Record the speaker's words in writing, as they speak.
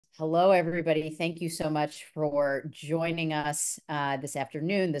Hello, everybody. Thank you so much for joining us this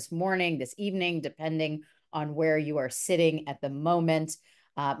afternoon, this morning, this evening, depending on where you are sitting at the moment.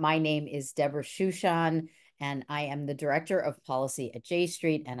 My name is Deborah Shushan, and I am the Director of Policy at J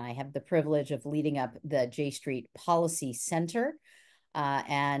Street, and I have the privilege of leading up the J Street Policy Center.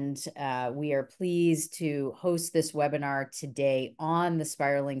 We are pleased to host this webinar today on the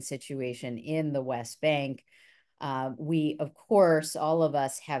spiraling situation in the West Bank. We, of course, all of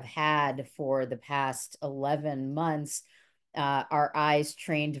us have had for the past 11 months, our eyes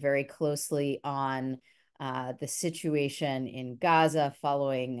trained very closely on the situation in Gaza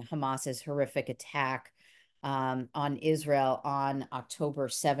following Hamas's horrific attack on Israel on October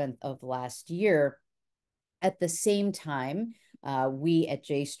 7th of last year. At the same time, we at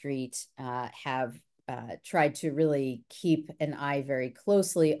J Street have tried to really keep an eye very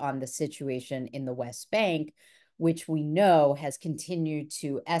closely on the situation in the West Bank, which we know has continued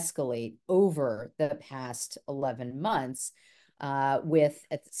to escalate over the past 11 months. With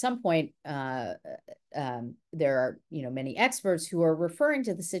at some point, there are many experts who are referring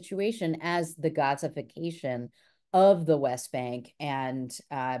to the situation as the Gazification of the West Bank, and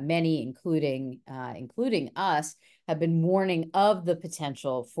many, including us, have been warning of the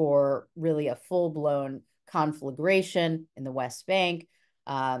potential for really a full-blown conflagration in the West Bank,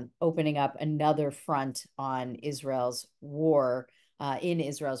 opening up another front on Israel's war,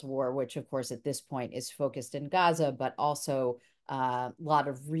 which of course at this point is focused in Gaza, but also a lot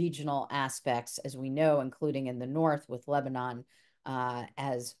of regional aspects, as we know, including in the north with Lebanon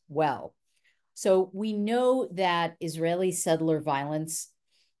as well. So we know that Israeli settler violence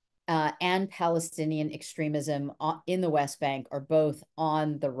and Palestinian extremism in the West Bank are both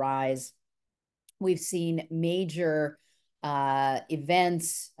on the rise. We've seen major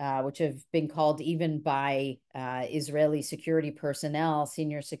events, which have been called even by Israeli security personnel,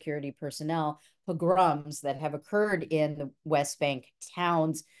 senior security personnel, pogroms that have occurred in the West Bank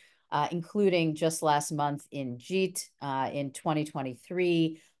towns, including just last month in Jit in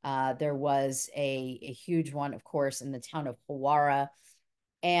 2023. There was a huge one, of course, in the town of Hawara.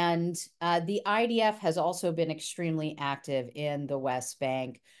 And the IDF has also been extremely active in the West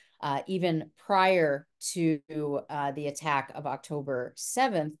Bank. Even prior to the attack of October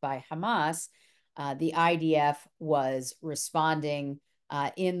 7th by Hamas, the IDF was responding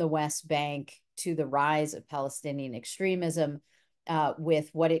in the West Bank to the rise of Palestinian extremism with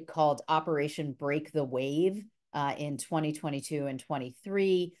what it called Operation Break the Wave in 2022 and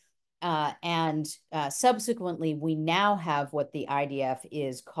 23. Subsequently, we now have what the IDF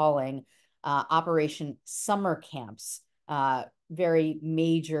is calling Operation Summer Camps, very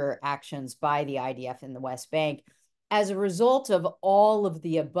major actions by the IDF in the West Bank. As a result of all of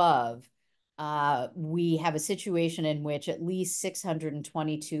the above, we have a situation in which at least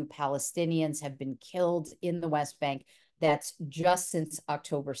 622 Palestinians have been killed in the West Bank. That's just since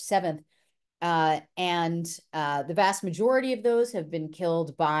October 7th. The vast majority of those have been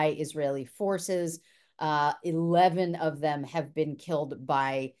killed by Israeli forces. 11 of them have been killed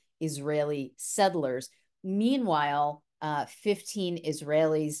by Israeli settlers. Meanwhile, 15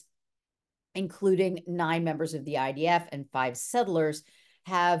 Israelis, including 9 members of the IDF and 5 settlers,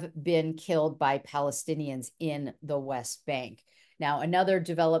 have been killed by Palestinians in the West Bank. Now, another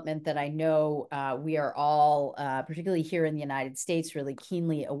development that I know we are all, particularly here in the United States, really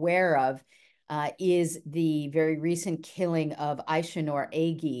keenly aware of is the very recent killing of Aishinor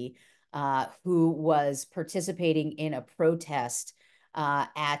Agi, who was participating in a protest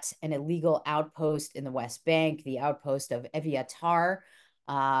at an illegal outpost in the West Bank, the outpost of Eviatar,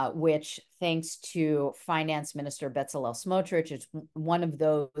 which, thanks to Finance Minister Bezalel Smotrich, is one of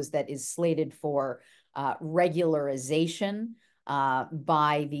those that is slated for regularization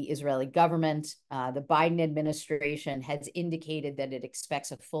by the Israeli government. The Biden administration has indicated that it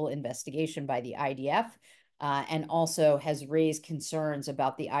expects a full investigation by the IDF and also has raised concerns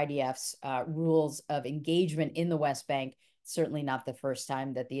about the IDF's rules of engagement in the West Bank. Certainly not the first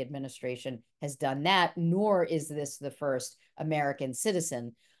time that the administration has done that, nor is this the first American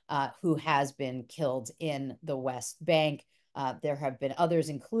citizen who has been killed in the West Bank. There have been others,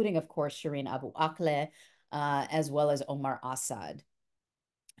 including, of course, Shireen Abu Akleh, as well as Omar Assad.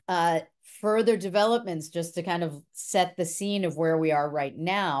 Further developments, just to kind of set the scene of where we are right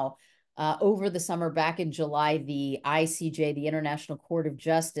now, over the summer, back in July, the ICJ, the International Court of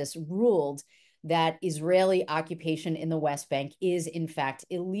Justice, ruled that Israeli occupation in the West Bank is, in fact,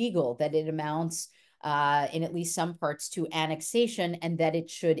 illegal, that it amounts, in at least some parts, to annexation, and that it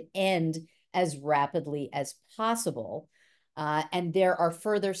should end as rapidly as possible. And there are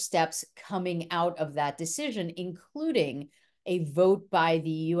further steps coming out of that decision, including a vote by the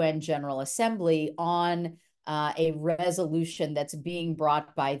UN General Assembly on a resolution that's being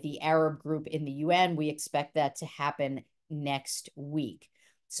brought by the Arab group in the UN. We expect that to happen next week.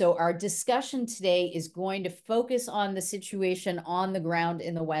 So our discussion today is going to focus on the situation on the ground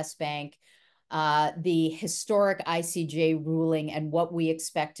in the West Bank, the historic ICJ ruling and what we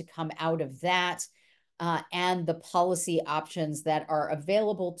expect to come out of that, and the policy options that are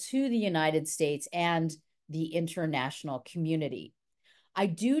available to the United States and the international community. I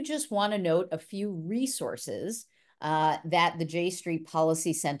do just want to note a few resources that the J Street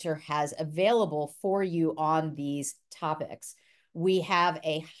Policy Center has available for you on these topics. We have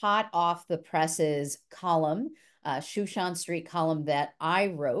a hot off the presses column, Shushan Street column that I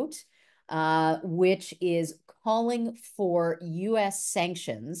wrote, which is calling for U.S.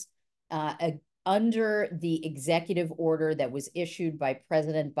 sanctions under the executive order that was issued by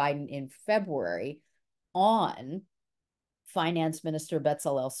President Biden in February on Finance Minister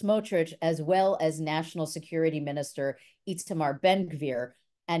Bezalel Smotrich, as well as National Security Minister Itamar Ben-Gvir.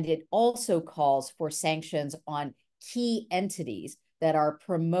 And it also calls for sanctions on key entities that are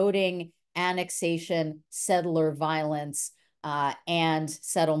promoting annexation, settler violence, and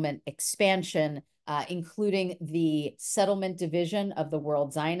settlement expansion, including the settlement division of the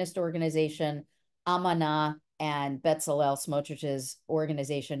World Zionist Organization, Amanah, and Bezalel Smotrich's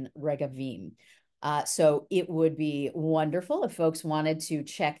organization, Regavim. So it would be wonderful if folks wanted to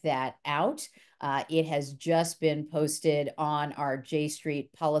check that out. It has just been posted on our J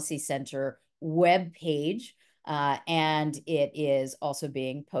Street Policy Center webpage, and it is also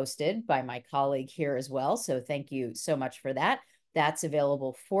being posted by my colleague here as well. So thank you so much for that. That's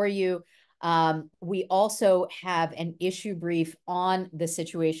available for you. We also have an issue brief on the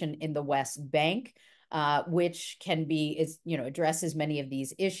situation in the West Bank, which can be, addresses many of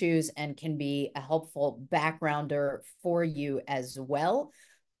these issues and can be a helpful backgrounder for you as well.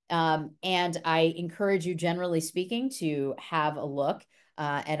 And I encourage you, generally speaking, to have a look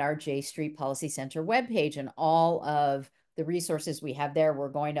at our J Street Policy Center webpage and all of the resources we have there. We're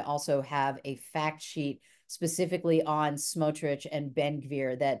going to also have a fact sheet specifically on Smotrich and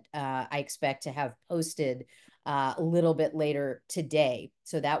Ben-Gvir that I expect to have posted a little bit later today.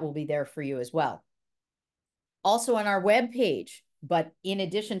 So that will be there for you as well. Also on our webpage, but in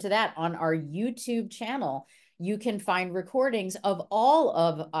addition to that, on our YouTube channel, you can find recordings of all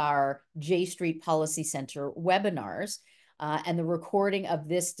of our J Street Policy Center webinars. And the recording of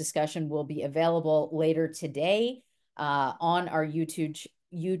this discussion will be available later today on our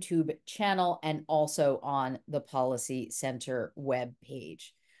YouTube channel and also on the Policy Center webpage.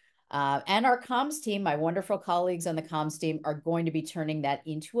 And our comms team, my wonderful colleagues on the comms team, are going to be turning that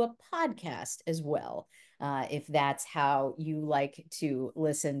into a podcast as well. If that's how you like to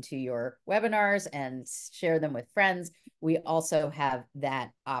listen to your webinars and share them with friends, we also have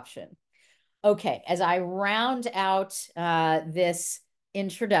that option. Okay, as I round out this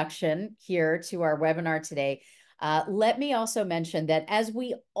introduction here to our webinar today, let me also mention that as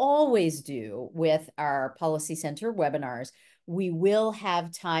we always do with our Policy Center webinars, we will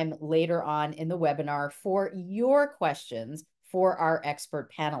have time later on in the webinar for your questions for our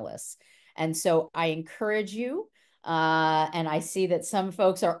expert panelists. And so I encourage you, and I see that some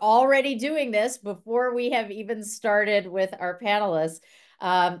folks are already doing this before we have even started with our panelists.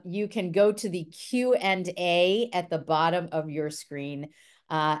 You can go to the Q&A at the bottom of your screen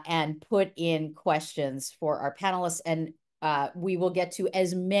and put in questions for our panelists, and we will get to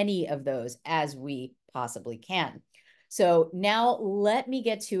as many of those as we possibly can. So now let me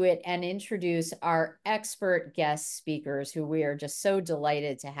get to it and introduce our expert guest speakers who we are just so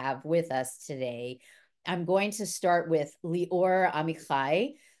delighted to have with us today. I'm going to start with Lior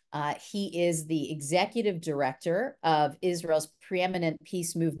Amihai. He is the executive director of Israel's preeminent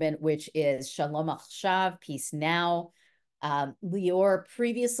peace movement, which is Shalom Achshav, Peace Now. Lior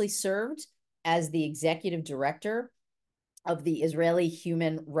previously served as the executive director of the Israeli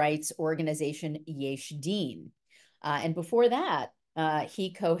human rights organization Yesh Din. And before that,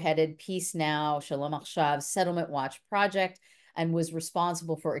 he co-headed Peace Now, Shalom Achshav's Settlement Watch project, and was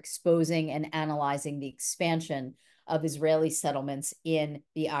responsible for exposing and analyzing the expansion of Israeli settlements in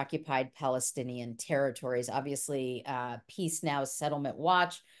the occupied Palestinian territories. Obviously, Peace Now's Settlement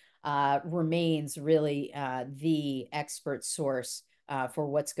Watch remains really the expert source for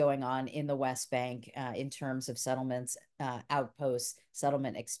what's going on in the West Bank in terms of settlements, outposts,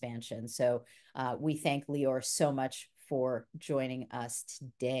 settlement expansion. So we thank Lior so much for joining us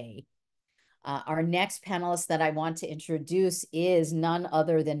today. Our next panelist that I want to introduce is none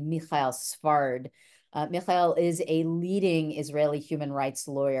other than Michael Sfard. Michael is a leading Israeli human rights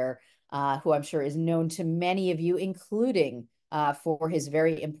lawyer who I'm sure is known to many of you, including for his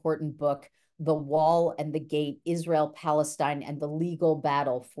very important book, The Wall and the Gate, Israel-Palestine and the Legal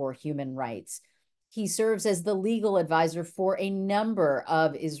Battle for Human Rights. He serves as the legal advisor for a number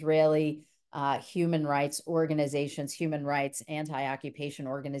of Israeli human rights organizations, human rights anti-occupation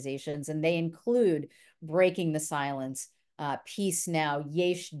organizations, and they include Breaking the Silence, Peace Now,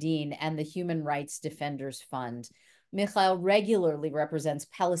 Yesh Din, and the Human Rights Defenders Fund. Michael regularly represents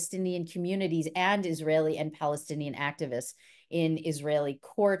Palestinian communities and Israeli and Palestinian activists in Israeli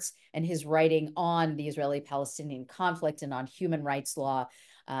courts, and his writing on the Israeli-Palestinian conflict and on human rights law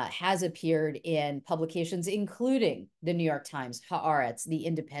has appeared in publications including the New York Times, Haaretz, The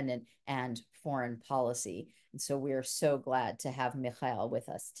Independent, and Foreign Policy. And so we are so glad to have Michael with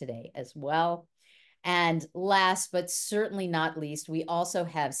us today as well. And last but certainly not least, we also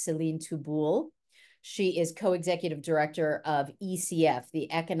have Celine Touboul. She is co-executive director of ECF,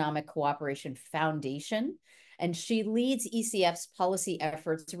 the Economic Cooperation Foundation, and she leads ECF's policy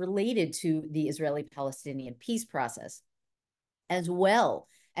efforts related to the Israeli-Palestinian peace process, as well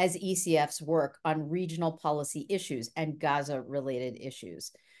as ECF's work on regional policy issues and Gaza-related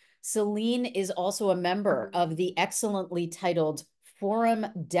issues. Celine is also a member of the excellently titled Forum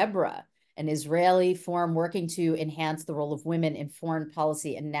Deborah, an Israeli forum working to enhance the role of women in foreign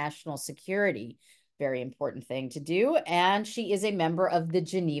policy and national security. Very important thing to do. And she is a member of the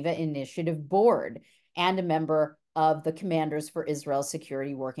Geneva Initiative Board and a member of the Commanders for Israel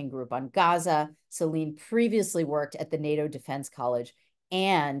Security Working Group on Gaza. Celine previously worked at the NATO Defense College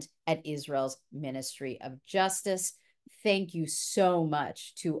and at Israel's Ministry of Justice. Thank you so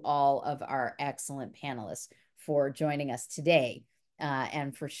much to all of our excellent panelists for joining us today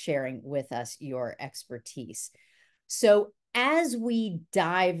and for sharing with us your expertise. So as we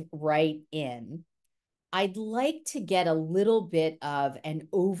dive right in, I'd like to get a little bit of an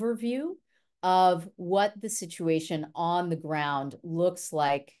overview of what the situation on the ground looks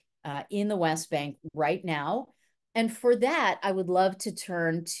like in the West Bank right now. And for that, I would love to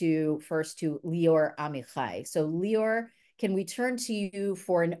turn first to Lior Amihai. So Lior, can we turn to you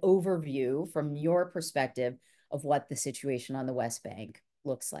for an overview from your perspective of what the situation on the West Bank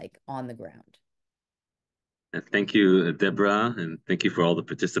looks like on the ground? Thank you, Deborah, and thank you for all the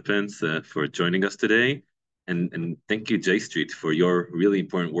participants for joining us today. And thank you, J Street, for your really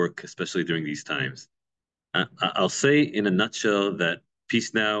important work, especially during these times. I'll say in a nutshell that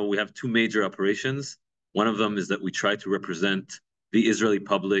Peace Now, we have two major operations. One of them is that we try to represent the Israeli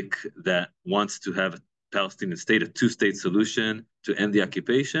public that wants to have a Palestinian state, a two-state solution to end the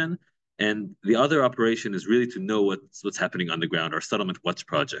occupation. And the other operation is really to know what's happening on the ground, our Settlement Watch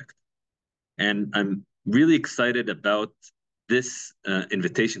project. And I'm really excited about this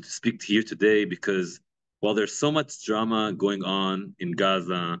invitation to speak to you today because while there's so much drama going on in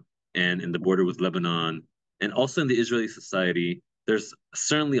Gaza and in the border with Lebanon, and also in the Israeli society, there's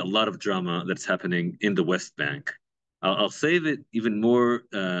certainly a lot of drama that's happening in the West Bank. I'll say it even more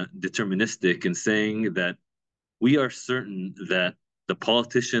deterministic in saying that we are certain that the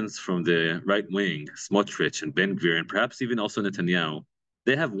politicians from the right wing, Smotrich and Ben Gvir, and perhaps even also Netanyahu,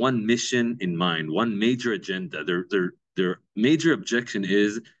 they have one mission in mind, one major agenda. Their major objection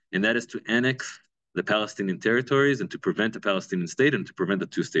is, and that is to annex the Palestinian territories and to prevent a Palestinian state and to prevent a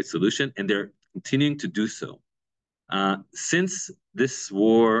two-state solution, and they're continuing to do so. Since this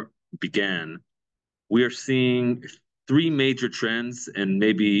war began, we are seeing three major trends and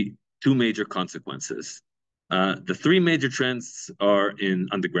maybe two major consequences. The three major trends are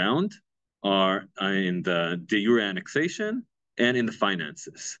on the ground, are in the de jure annexation, and in the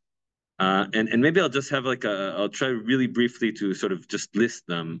finances. And maybe I'll just have I'll try really briefly to sort of just list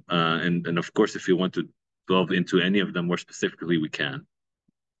them. And of course, if you want to delve into any of them more specifically, we can.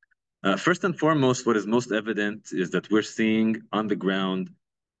 First and foremost, what is most evident is that we're seeing on the ground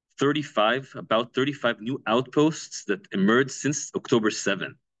about 35 new outposts that emerged since October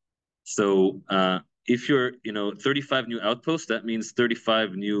 7th. So if you're, 35 new outposts, that means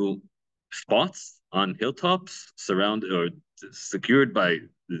 35 new spots on hilltops surrounded or secured by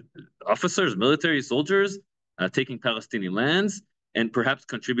officers, military, soldiers, taking Palestinian lands and perhaps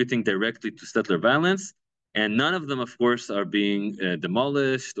contributing directly to settler violence. And none of them, of course, are being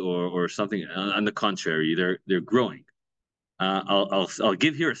demolished or something. On the contrary, they're growing. I'll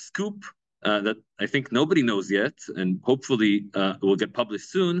give here a scoop that I think nobody knows yet, and hopefully will get published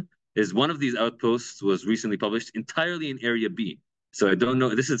soon. Is one of these outposts was recently published entirely in Area B. So I don't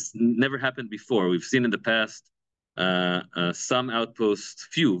know. This has never happened before. We've seen in the past some outposts,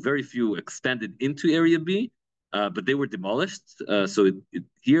 very few, expanded into Area B, but they were demolished. So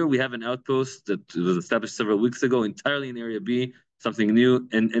here we have an outpost that was established several weeks ago, entirely in Area B, something new.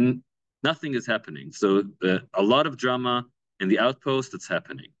 And nothing is happening. So a lot of drama in the outpost that's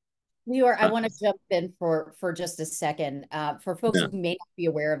happening. Lior, I Uh, want to jump in for just a second. For folks yeah. who may not be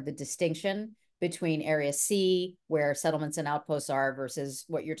aware of the distinction between Area C, where settlements and outposts are, versus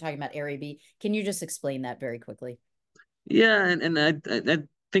what you're talking about, Area B, can you just explain that very quickly? Yeah, and I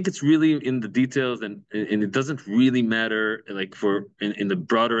think it's really in the details, and it doesn't really matter like for in the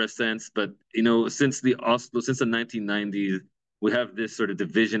broader sense. But since the 1990s, we have this sort of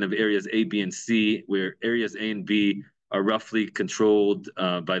division of areas A, B, and C, where areas A and B are roughly controlled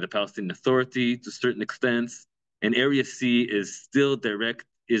by the Palestinian Authority to certain extents, and Area C is still direct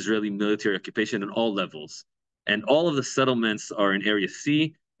Israeli military occupation at all levels, and all of the settlements are in Area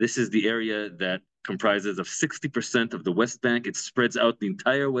C. This is the area that comprises of 60% of the West Bank. It spreads out the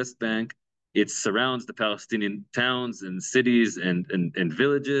entire West Bank. It surrounds the Palestinian towns and cities and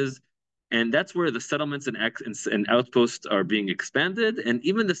villages. And that's where the settlements and outposts are being expanded. And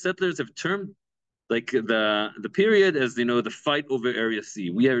even the settlers have termed like the period as the fight over Area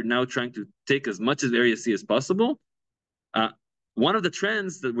C. We are now trying to take as much of Area C as possible. Uh, One of the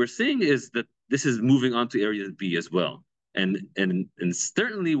trends that we're seeing is that this is moving on to Area B as well. And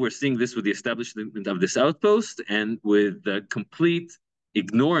certainly we're seeing this with the establishment of this outpost and with the complete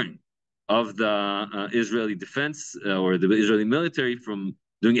ignoring of the Israeli defense or the Israeli military from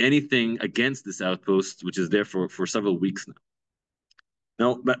doing anything against this outpost, which is there for several weeks now. No,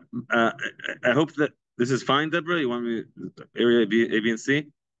 but I hope that this is fine, Deborah. You want me area A, B, and C?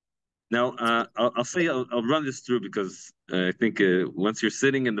 Now, I'll run this through because I think once you're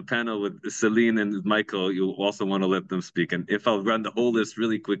sitting in the panel with Celine and Michael, you'll also want to let them speak. And if I'll run the whole list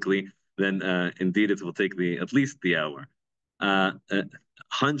really quickly, then indeed it will take me at least the hour. Uh, uh,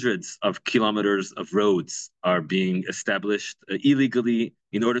 Hundreds of kilometers of roads are being established illegally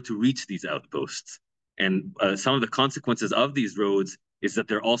in order to reach these outposts. And some of the consequences of these roads is that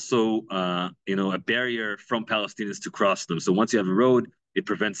they're also, a barrier from Palestinians to cross them. So once you have a road, it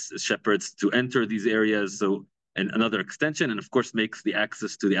prevents shepherds to enter these areas. So, and another extension, and of course, makes the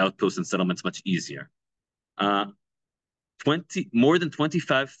access to the outposts and settlements much easier. 20 more than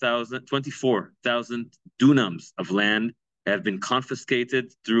 24,000 dunams of land have been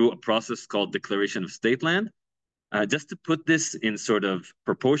confiscated through a process called declaration of state land. Just to put this in sort of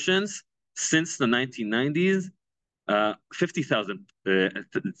proportions, since the 1990s, 50,000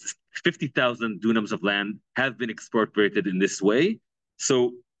 dunams of land have been expropriated in this way.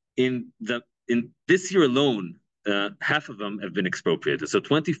 So in this year alone, half of them have been expropriated. So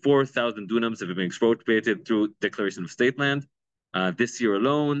 24,000 dunams have been expropriated through declaration of state land. This year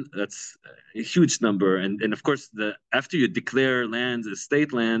alone, that's a huge number. And of course, after you declare lands as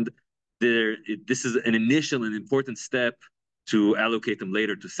state land, this is an initial and important step to allocate them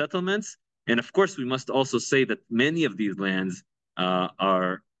later to settlements. And of course, we must also say that many of these lands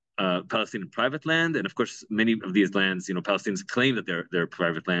are Palestinian private land, and of course, many of these lands, Palestinians claim that they're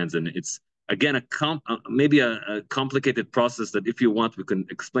private lands, and it's again maybe a complicated process that, if you want, we can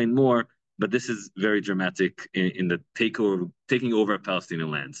explain more. But this is very dramatic in the taking over of Palestinian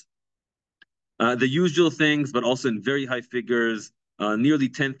lands. The usual things, but also in very high figures. Nearly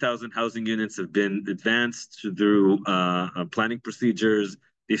 10,000 housing units have been advanced through planning procedures.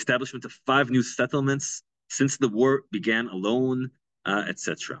 The establishment of 5 new settlements since the war began alone,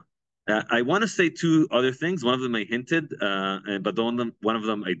 etc. I want to say 2 other things. One of them I hinted, but one of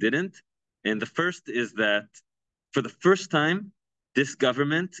them I didn't. And the first is that for the first time, this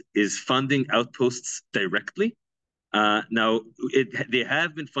government is funding outposts directly. Now, they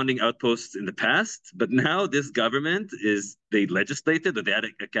have been funding outposts in the past, but now this government they legislated, or they had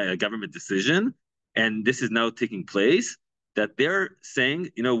a government decision, and this is now taking place, that they're saying,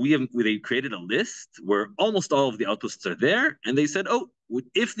 they created a list where almost all of the outposts are there, and they said, oh,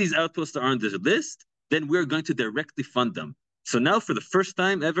 if these outposts are on this list, then we're going to directly fund them. So now, for the first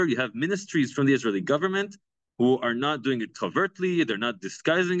time ever, you have ministries from the Israeli government who are not doing it covertly, they're not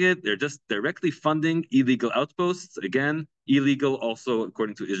disguising it, they're just directly funding illegal outposts. Again, illegal also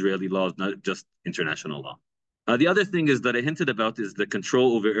according to Israeli laws, not just international law. The other thing is that I hinted about is the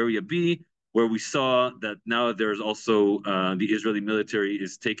control over Area B, where we saw that now there's also the Israeli military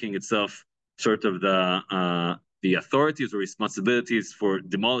is taking itself sort of the authorities or responsibilities for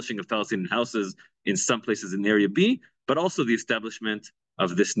demolishing of Palestinian houses in some places in Area B, but also the establishment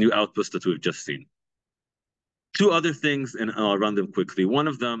of this new outpost that we've just seen. 2 other things, and I'll run them quickly. One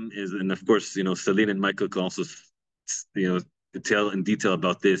of them is, and of course, Celine and Michael can also, tell in detail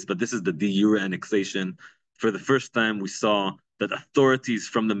about this, but this is the de jure annexation. For the first time, we saw that authorities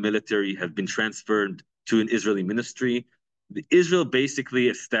from the military have been transferred to an Israeli ministry. Israel basically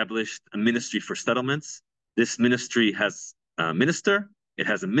established a ministry for settlements. This ministry has a minister. It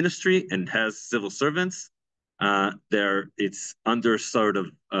has a ministry and has civil servants. It's under sort of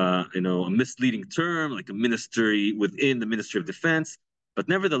a misleading term, like a ministry within the Ministry of Defense. But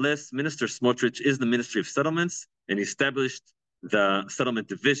nevertheless, Minister Smotrich is the Ministry of Settlements, and he established the settlement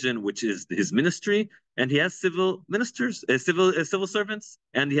division, which is his ministry, and he has civil ministers, civil servants,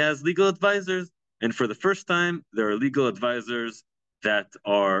 and he has legal advisors. And for the first time, there are legal advisors that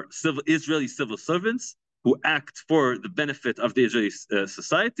are Israeli civil servants who act for the benefit of the Israeli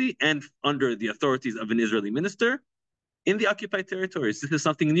society and under the authorities of an Israeli minister in the occupied territories. This is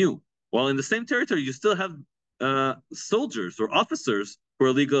something new. While in the same territory, you still have soldiers or officers who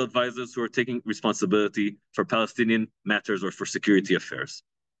are legal advisors who are taking responsibility for Palestinian matters or for security affairs.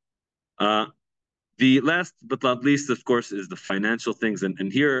 The last but not least, of course, is the financial things.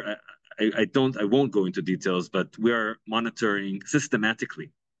 And here, I won't go into details, but we are monitoring systematically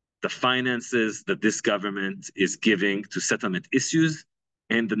the finances that this government is giving to settlement issues,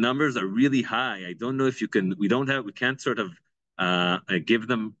 and the numbers are really high. I don't know if you can. We can't sort of give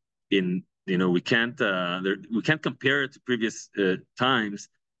them in. We can't compare it to previous times,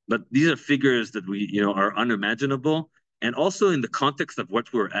 but these are figures that are unimaginable, and also in the context of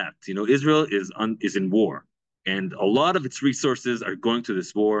what we're at. Israel is in war, and a lot of its resources are going to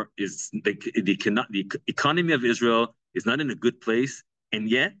this war. The economy of Israel is not in a good place, and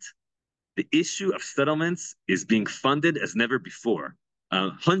yet the issue of settlements is being funded as never before.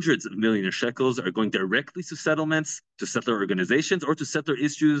 Hundreds of millions of shekels are going directly to settlements, to settler organizations, or to settler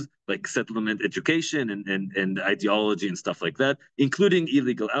issues like settlement education and ideology and stuff like that, including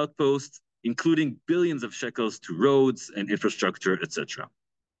illegal outposts, including billions of shekels to roads and infrastructure, etc.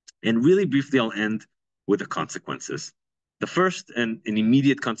 And really briefly, I'll end with the consequences. The first and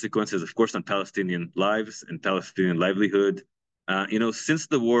immediate consequences, of course, on Palestinian lives and Palestinian livelihood. Since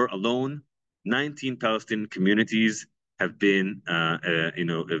the war alone, 19 Palestinian communities have been,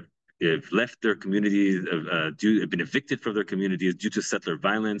 have left their communities, have been evicted from their communities due to settler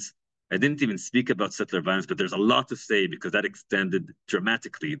violence. I didn't even speak about settler violence, but there's a lot to say because that extended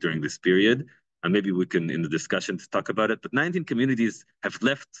dramatically during this period. And maybe we can, in the discussion, talk about it. But 19 communities have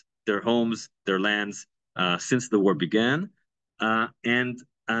left their homes, their lands, since the war began. And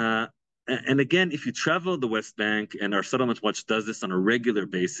again, if you travel the West Bank, and our Settlement Watch does this on a regular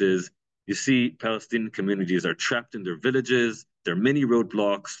basis, you see Palestinian communities are trapped in their villages. There are many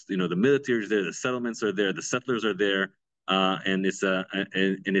roadblocks. The military is there, the settlements are there, the settlers are there,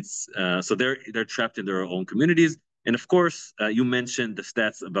 so they're trapped in their own communities. And of course, you mentioned the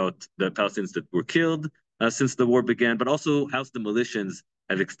stats about the Palestinians that were killed since the war began, but also how the militias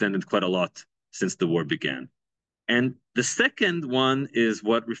have extended quite a lot since the war began. And the second one is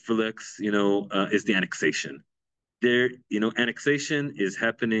what reflects, is the annexation. Annexation is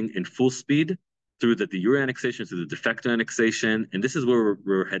happening in full speed through the de jure annexation, through the de facto annexation, and this is where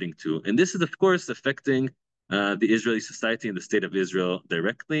we're heading to. And this is, of course, affecting the Israeli society and the state of Israel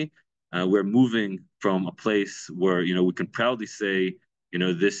directly. We're moving from a place where, we can proudly say,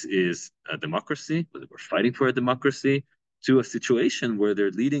 this is a democracy, we're fighting for a democracy, to a situation where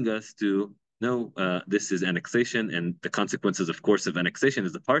they're leading us to, no, this is annexation, and the consequences, of course, of annexation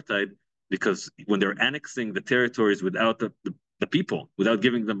is apartheid, because when they're annexing the territories without the people, without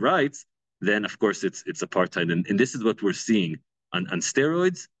giving them rights, then, of course, it's apartheid. And this is what we're seeing on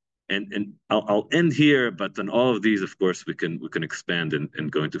steroids. And I'll end here, but on all of these, of course, we can expand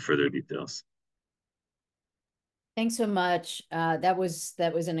and go into further details. Thanks so much. That was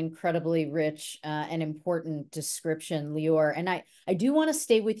an incredibly rich and important description, Lior. And I do want to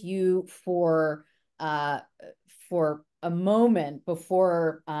stay with you for a moment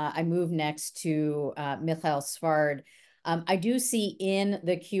before I move next to Michael Sfard. I do see in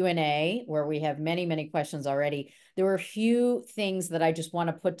the Q&A, where we have many, many questions already, there were a few things that I just want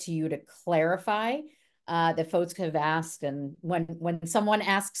to put to you to clarify that folks have asked. And when someone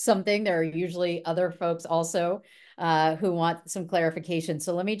asks something, there are usually other folks also who want some clarification.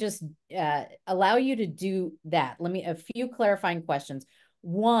 So let me just allow you to do that. A few clarifying questions.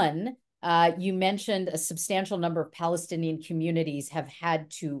 One, you mentioned a substantial number of Palestinian communities have had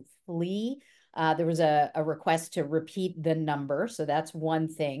to flee. There was a request to repeat the number. So that's one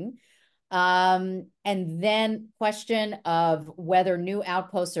thing. And then question of whether new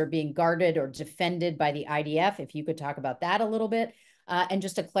outposts are being guarded or defended by the IDF, if you could talk about that a little bit. And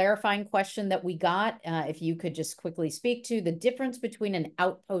just a clarifying question that we got, if you could just quickly speak to the difference between an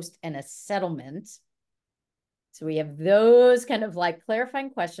outpost and a settlement. So we have those kind of like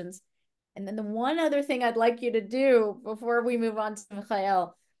clarifying questions. And then the one other thing I'd like you to do before we move on to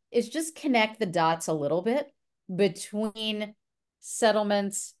Michael is just connect the dots a little bit between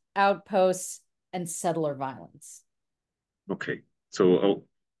settlements, outposts, and settler violence. Okay. So,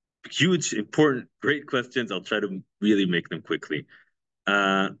 huge, important, great questions. I'll try to really make them quickly.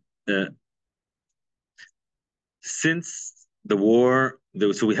 Uh, uh, since the war,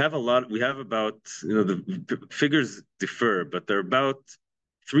 so we have a lot. We have about, the figures differ, but there are about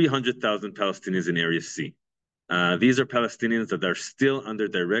 300,000 Palestinians in Area C. These are Palestinians that are still under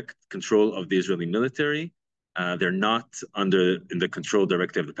direct control of the Israeli military. They're not in the control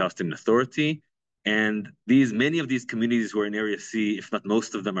directly of the Palestinian Authority. And many of these communities who are in Area C, if not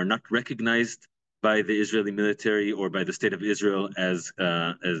most of them, are not recognized by the Israeli military or by the state of Israel as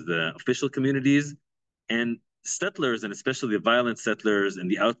the official communities. And settlers, and especially the violent settlers and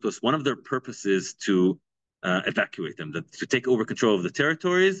the outposts, one of their purposes to evacuate them, to take over control of the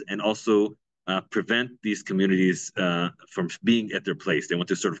territories and also prevent these communities from being at their place. They want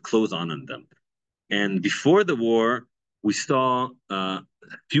to sort of close on them. And before the war, we saw a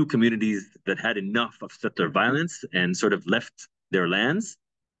few communities that had enough of settler violence and sort of left their lands.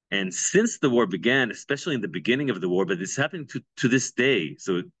 And since the war began, especially in the beginning of the war, but it's happening to this day.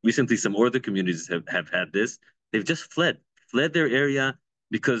 So recently, some other communities have had this. They've just fled their area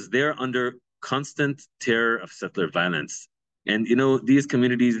because they're under constant terror of settler violence. And, these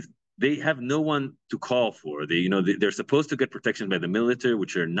communities, they have no one to call for. They're supposed to get protection by the military,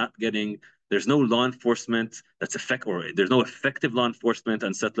 which they're not getting. There's no law enforcement or there's no effective law enforcement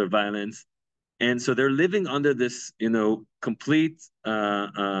on settler violence. And so they're living under this, complete,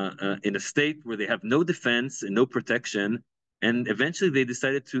 in a state where they have no defense and no protection. And eventually they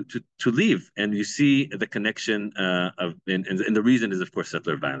decided to leave. And you see the connection and the reason is, of course,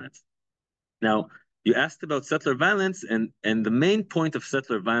 settler violence. Now, you asked about settler violence, and the main point of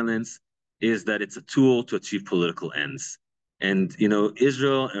settler violence is that it's a tool to achieve political ends. And,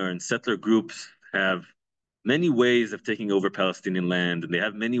 Israel and settler groups have many ways of taking over Palestinian land, and they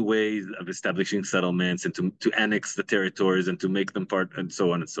have many ways of establishing settlements and to annex the territories and to make them part, and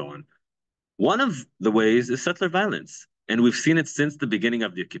so on and so on. One of the ways is settler violence. And we've seen it since the beginning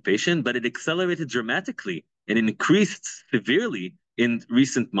of the occupation, but it accelerated dramatically and increased severely in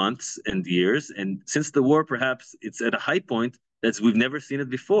recent months and years. And since the war, perhaps it's at a high point that we've never seen it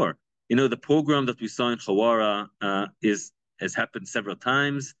before. The pogrom that we saw in Hawara has happened several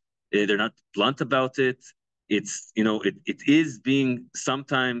times. They're not blunt about it. It is being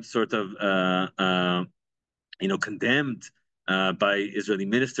sometimes sort of condemned by Israeli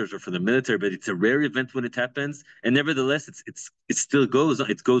ministers or for the military, but it's a rare event when it happens. And nevertheless, it still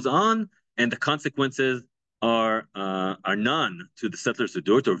goes on, and the consequences are none to the settlers who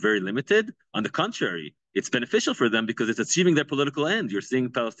do it, or very limited. On the contrary, it's beneficial for them because it's achieving their political end. You're seeing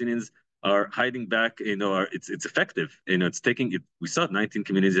Palestinians are hiding back. It's effective. It's taking it. We saw 19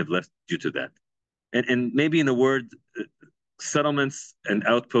 communities have left due to that. And maybe in a word, settlements and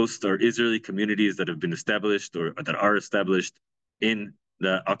outposts are Israeli communities that have been established or that are established in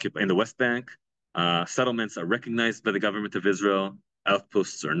the West Bank. Settlements are recognized by the government of Israel.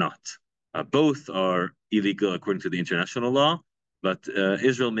 Outposts are not. Both are illegal according to the international law, but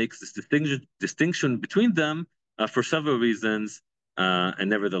Israel makes this distinction between them for several reasons. And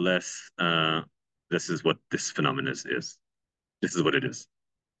nevertheless, this is what this phenomenon is. This is what it is.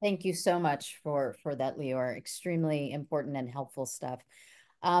 Thank you so much for that, Lior. Extremely important and helpful stuff.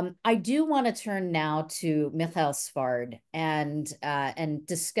 I do want to turn now to Michael Sfard and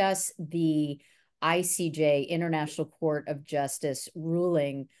discuss the ICJ, International Court of Justice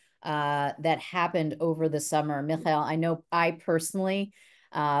ruling that happened over the summer. Michael, I know I personally,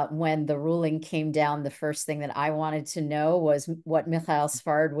 when the ruling came down, the first thing that I wanted to know was what Michael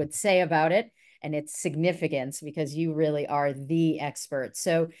Sfard would say about it and its significance, because you really are the expert.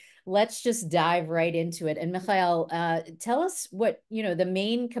 So let's just dive right into it. And Michael, tell us what, the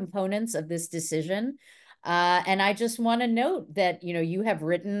main components of this decision. And I just want to note that, you have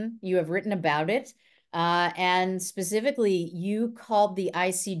written about it. And specifically, you called the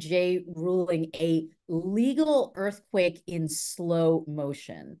ICJ ruling a legal earthquake in slow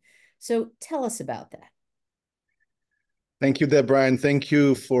motion. So tell us about that. Thank you, Deborah, and thank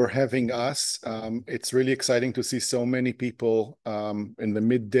you for having us. It's really exciting to see so many people in the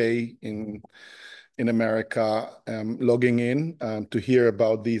midday in America logging in to hear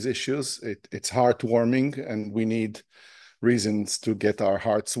about these issues. It's heartwarming, and we need reasons to get our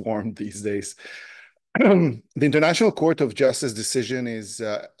hearts warmed these days. The International Court of Justice decision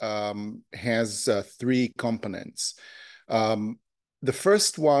has three components. The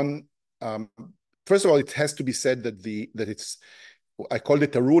first one. First of all, it has to be said that I called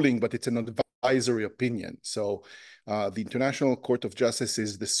it a ruling, but it's an advisory opinion. So the International Court of Justice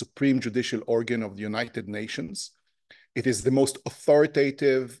is the supreme judicial organ of the United Nations. It is the most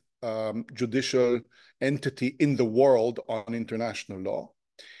authoritative judicial entity in the world on international law.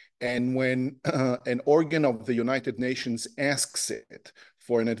 And when an organ of the United Nations asks it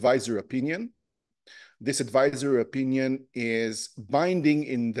for an advisory opinion, this advisory opinion is binding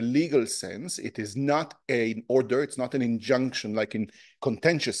in the legal sense. It is not an order, it's not an injunction like in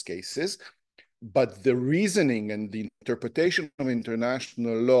contentious cases, but the reasoning and the interpretation of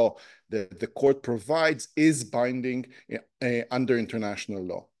international law that the court provides is binding under international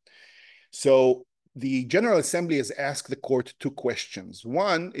law. So the General Assembly has asked the court two questions.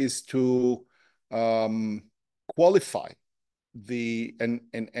 One is to qualify the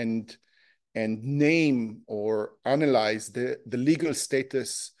and name or analyze the legal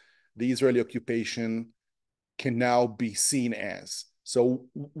status the Israeli occupation can now be seen as. So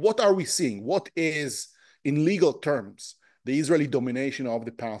what are we seeing? What is, in legal terms, the Israeli domination of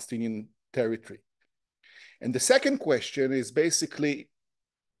the Palestinian territory? And the second question is basically,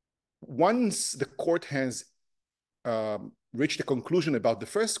 once the court has reached a conclusion about the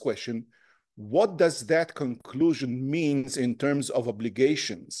first question, what does that conclusion mean in terms of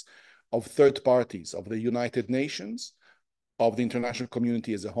obligations of third parties, of the United Nations, of the international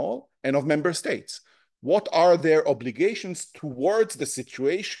community as a whole, and of member states? What are their obligations towards the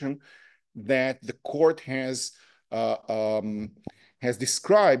situation that the court has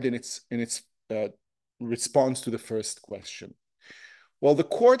described in its response to the first question? Well, the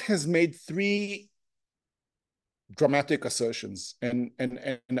court has made three dramatic assertions, and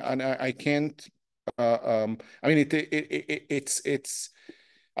I can't. I mean, it's.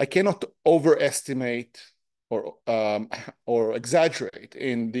 I cannot overestimate or exaggerate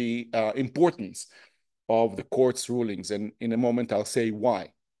in the importance of the court's rulings, and in a moment I'll say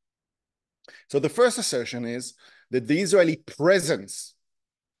why. So the first assertion is that the Israeli presence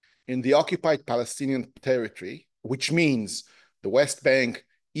in the occupied Palestinian territory, which means the West Bank,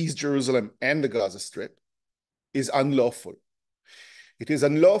 East Jerusalem, and the Gaza Strip, is unlawful. It is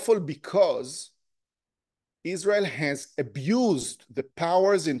unlawful because Israel has abused the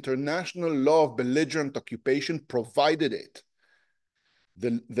powers international law of belligerent occupation provided it.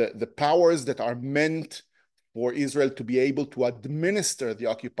 The powers that are meant for Israel to be able to administer the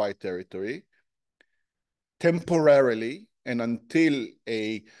occupied territory temporarily and until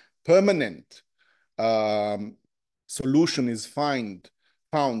a permanent solution is found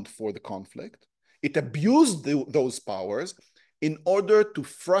for the conflict. It abused those powers in order to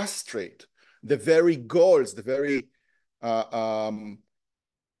frustrate the very goals, the very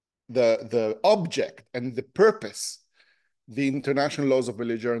the object and the purpose the international laws of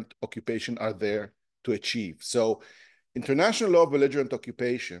belligerent occupation are there to achieve. So international law of belligerent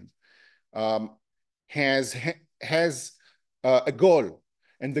occupation has a goal,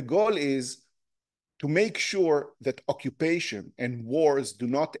 and the goal is to make sure that occupation and wars do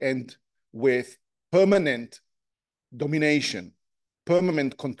not end with permanent domination,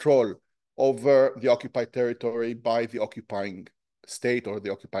 permanent control over the occupied territory by the occupying state or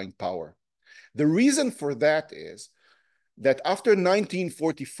the occupying power. The reason for that is that after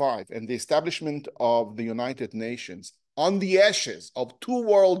 1945 and the establishment of the United Nations, on the ashes of 2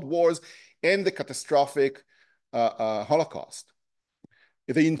 world wars and the catastrophic Holocaust,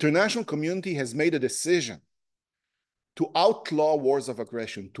 the international community has made a decision to outlaw wars of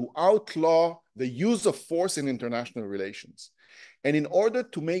aggression, to outlaw the use of force in international relations. And in order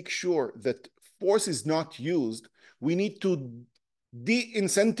to make sure that force is not used, we need to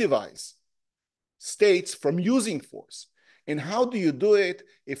de-incentivize states from using force. And how do you do it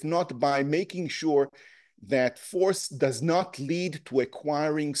if not by making sure that force does not lead to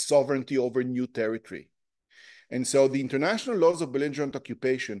acquiring sovereignty over new territory? And so the international laws of belligerent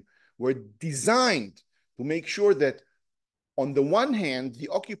occupation were designed to make sure that on the one hand, the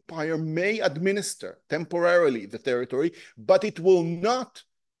occupier may administer temporarily the territory, but it will not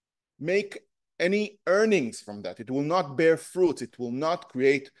make any earnings from that. It will not bear fruits. It will not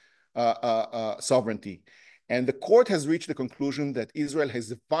create sovereignty. And the court has reached the conclusion that Israel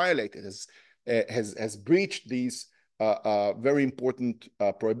has violated, has breached these very important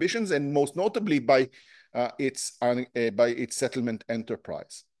prohibitions, and most notably by its settlement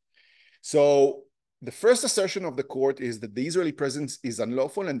enterprise. So the first assertion of the court is that the Israeli presence is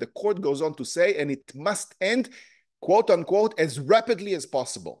unlawful, and the court goes on to say, and it must end, quote unquote, as rapidly as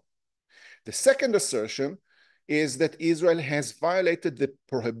possible. The second assertion is that Israel has violated the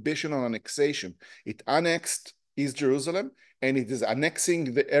prohibition on annexation. It annexed East Jerusalem, and it is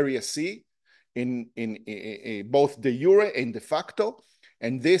annexing the Area C in both de jure and de facto,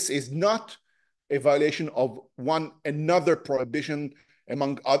 and this is not a violation of another prohibition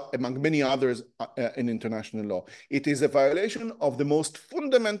among many others in international law. It is a violation of the most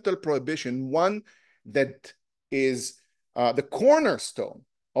fundamental prohibition, one that is the cornerstone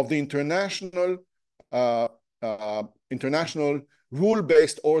of the international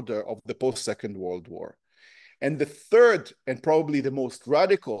rule-based order of the post-Second World War. And the third, and probably the most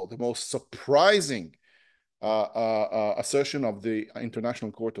radical, the most surprising assertion of the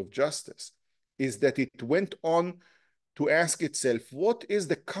International Court of Justice is that it went on to ask itself, what is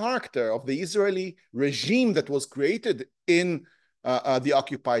the character of the Israeli regime that was created in the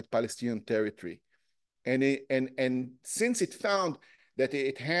occupied Palestinian territory? And since it found that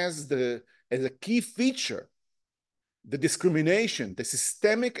it has as a key feature the discrimination, the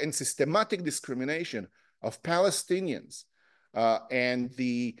systemic and systematic discrimination of Palestinians and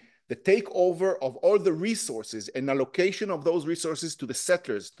the takeover of all the resources and allocation of those resources to the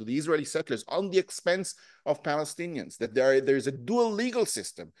settlers, to the Israeli settlers, on the expense of Palestinians, that there is a dual legal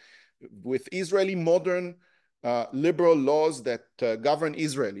system with Israeli modern liberal laws that govern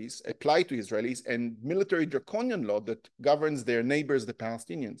Israelis, apply to Israelis, and military draconian law that governs their neighbors, the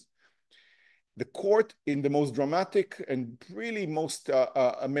Palestinians. The court, in the most dramatic and really most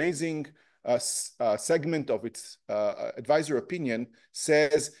amazing segment of its advisory opinion,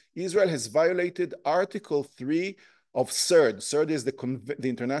 says Israel has violated Article 3 of CERD. CERD is the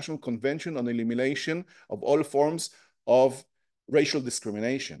International Convention on Elimination of All Forms of Racial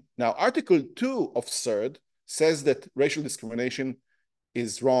Discrimination. Now, Article 2 of CERD says that racial discrimination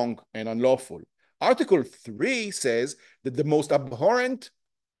is wrong and unlawful. Article 3 says that the most abhorrent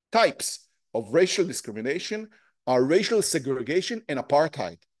types of racial discrimination are racial segregation and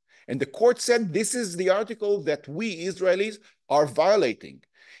apartheid. And the court said this is the article that we Israelis are violating.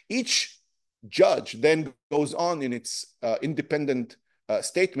 Each judge then goes on in its independent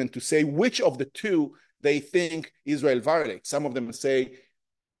statement to say which of the two they think Israel violates. Some of them say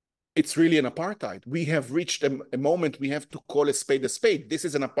it's really an apartheid. We have reached a moment we have to call a spade a spade. This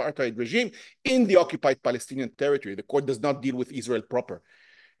is an apartheid regime in the occupied Palestinian territory. The court does not deal with Israel proper.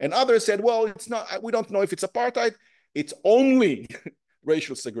 And others said, well, it's not, we don't know if it's apartheid. It's only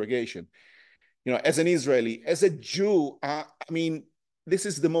racial segregation. You know, as an Israeli, as a Jew, I mean, this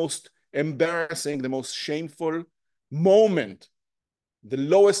is the most embarrassing, the most shameful moment, the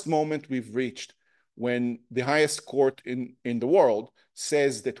lowest moment we've reached when the highest court in the world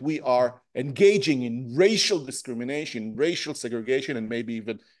says that we are engaging in racial discrimination, racial segregation, and maybe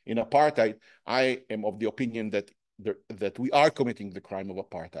even in apartheid. I am of the opinion that we are committing the crime of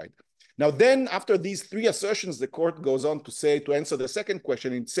apartheid. Now then, after these three assertions, the court goes on to say, to answer the second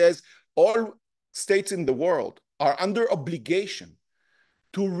question, it says all states in the world are under obligation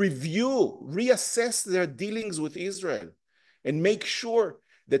to review, reassess their dealings with Israel and make sure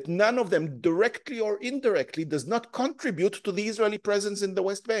that none of them, directly or indirectly, does not contribute to the Israeli presence in the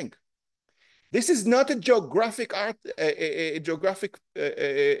West Bank. This is not a geographic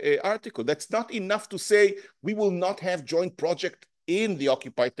article. That's not enough to say we will not have joint project in the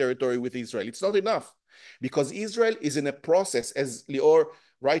occupied territory with Israel. It's not enough, because Israel is in a process, as Lior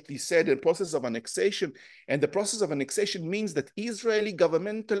rightly said, a process of annexation. And the process of annexation means that Israeli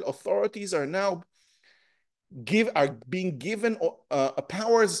governmental authorities are now being given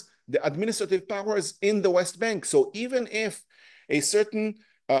powers, the administrative powers in the West Bank. So even if a certain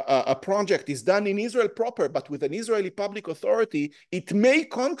a project is done in Israel proper, but with an Israeli public authority, it may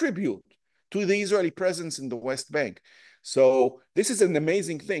contribute to the Israeli presence in the West Bank. So this is an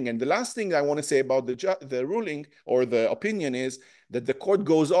amazing thing. And the last thing I want to say about the ruling or the opinion is that the court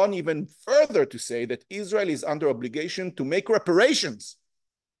goes on even further to say that Israel is under obligation to make reparations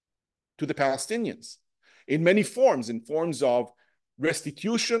to the Palestinians in many forms, in forms of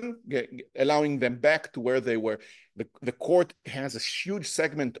restitution, allowing them back to where they were. The court has a huge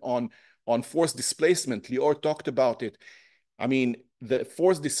segment on forced displacement. Lior talked about it. I mean, the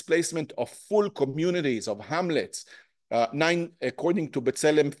forced displacement of full communities, of hamlets. According to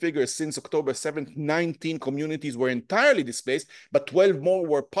B'Tselem figures, since October 7th, 19 communities were entirely displaced, but 12 more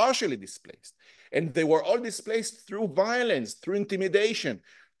were partially displaced. And they were all displaced through violence, through intimidation,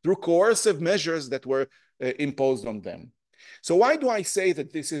 through coercive measures that were imposed on them. So why do I say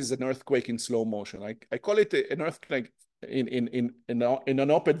that this is an earthquake in slow motion? I call it an earthquake in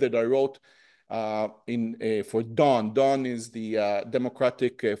an op-ed that I wrote for DAWN. DAWN is the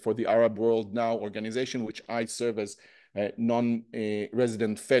Democratic for the Arab World Now organization, which I serve as a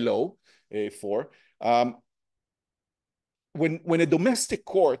non-resident fellow for. When a domestic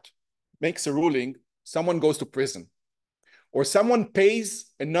court makes a ruling, someone goes to prison, or someone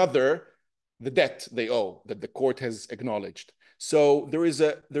pays another the debt they owe that the court has acknowledged. So there is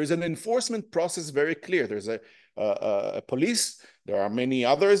an enforcement process very clear. There's a police. There are many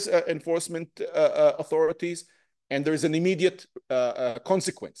others enforcement authorities, and there is an immediate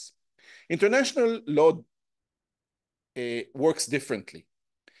consequence. International law works differently.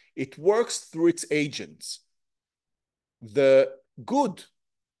 It works through its agents. The good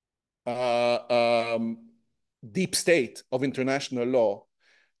deep state of international law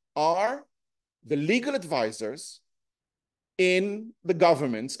are the legal advisors in the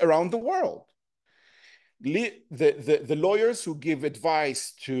governments around the world. The lawyers who give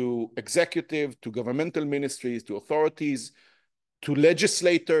advice to executive, to governmental ministries, to authorities, to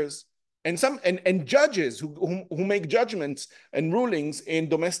legislators, and judges who make judgments and rulings in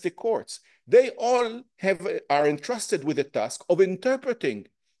domestic courts. They all are entrusted with the task of interpreting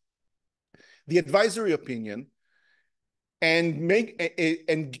the advisory opinion and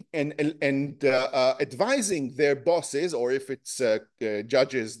advising their bosses, or if it's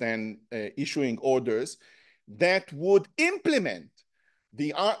judges, then issuing orders that would implement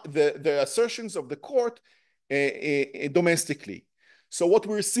the assertions of the court domestically. So what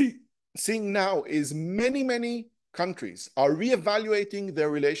we're seeing now is many countries are reevaluating their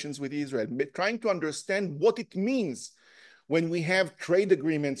relations with Israel, trying to understand what it means when we have trade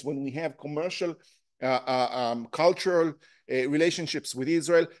agreements, when we have commercial, cultural relationships with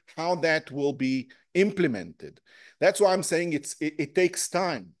Israel, how that will be implemented. That's why I'm saying it takes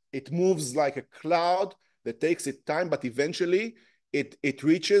time. It moves like a cloud that takes its time, but eventually it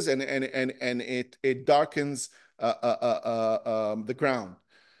reaches and it darkens the ground.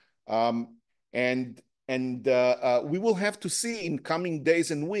 We will have to see in coming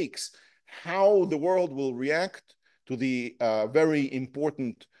days and weeks how the world will react to the very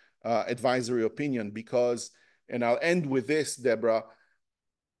important advisory opinion, because, and I'll end with this, Deborah,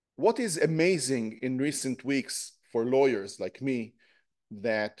 what is amazing in recent weeks for lawyers like me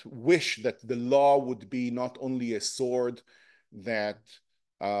that wish that the law would be not only a sword that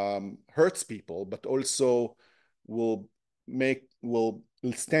hurts people, but also will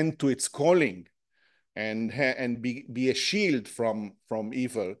stand to its calling and be a shield from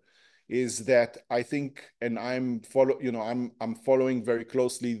evil, is that I think, and I'm following very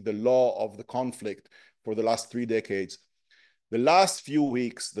closely the law of the conflict for the last 3 decades. The last few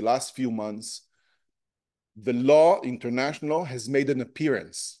weeks, the last few months, the law, international law, has made an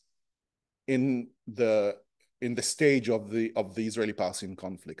appearance in the stage of the Israeli-Palestinian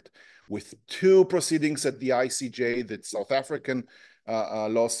conflict, with 2 proceedings at the ICJ, the South African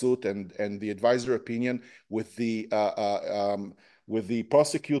lawsuit and the advisory opinion, with the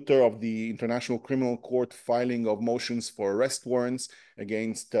prosecutor of the International Criminal Court filing of motions for arrest warrants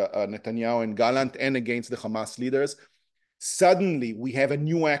against Netanyahu and Gallant and against the Hamas leaders. Suddenly, we have a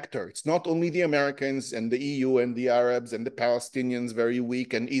new actor. It's not only the Americans and the EU and the Arabs and the Palestinians, very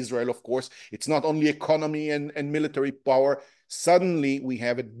weak, and Israel, of course. It's not only economy and military power. Suddenly, we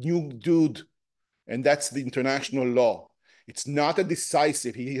have a new dude, and that's the international law. It's not a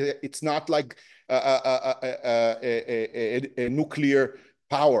decisive. It's not like a nuclear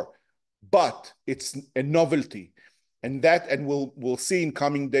power, but it's a novelty, and we'll see in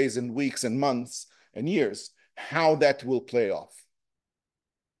coming days and weeks and months and years how that will play off.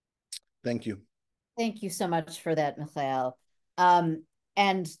 Thank you. Thank you so much for that, Michael.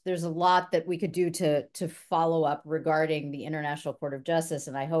 And there's a lot that we could do to follow up regarding the International Court of Justice,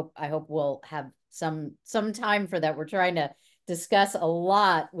 and I hope we'll have some time for that. We're trying to discuss a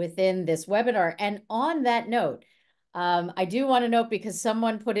lot within this webinar. And on that note, I do want to note, because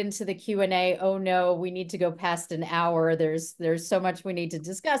someone put into the Q&A, oh no, we need to go past an hour. There's so much we need to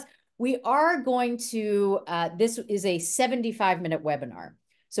discuss. We are going to, this is a 75-minute webinar.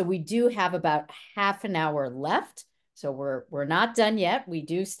 So we do have about half an hour left. So we're not done yet. We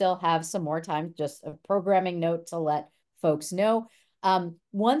do still have some more time, just a programming note to let folks know.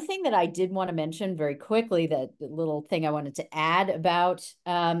 One thing that I did want to mention very quickly, that little thing I wanted to add about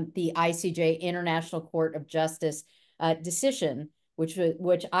the ICJ, International Court of Justice decision, which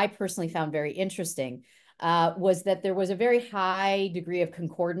I personally found very interesting, was that there was a very high degree of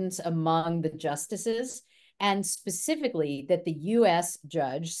concordance among the justices, and specifically that the U.S.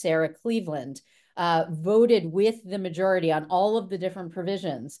 judge, Sarah Cleveland, voted with the majority on all of the different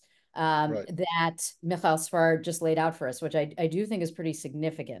provisions that Michael Sfard just laid out for us, which I do think is pretty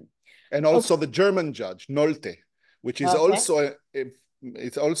significant. And also the German judge, Nolte, which is also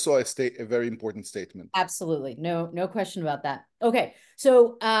it's also a very important statement. Absolutely. No question about that. Okay.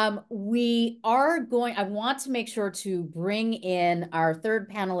 So I want to make sure to bring in our third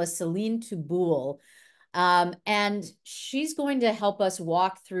panelist, Celine Touboul. And she's going to help us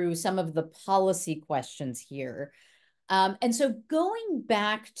walk through some of the policy questions here. And so going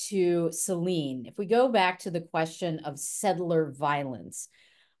back to Celine, if we go back to the question of settler violence,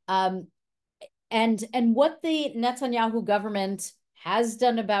 and what the Netanyahu government has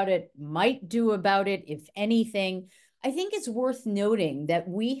done about it, might do about it, if anything, I think it's worth noting that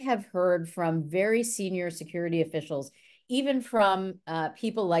we have heard from very senior security officials, even from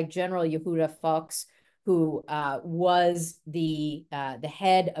people like General Yehuda Fox, who was the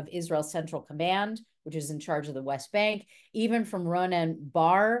head of Israel's Central Command, which is in charge of the West Bank, even from Ronen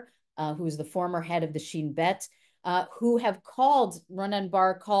Bar, who is the former head of the Shin Bet, who have Ronen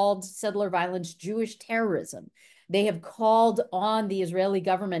Bar called settler violence Jewish terrorism. They have called on the Israeli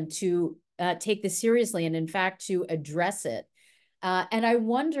government to take this seriously and, in fact, to address it. And I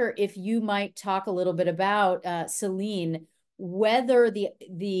wonder if you might talk a little bit about, Celine, whether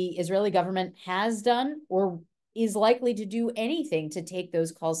the Israeli government has done or is likely to do anything to take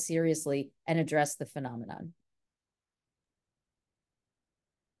those calls seriously and address the phenomenon.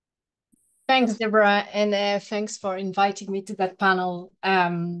 Thanks, Deborah, and thanks for inviting me to that panel.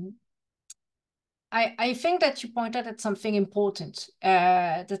 I think that you pointed at something important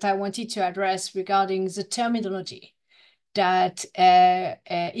that I wanted to address regarding the terminology that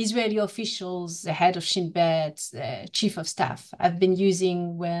Israeli officials, the head of Shin Bet, the chief of staff, have been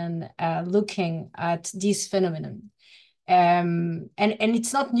using when looking at this phenomenon. And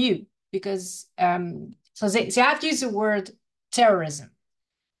it's not new, because so they have used the word terrorism.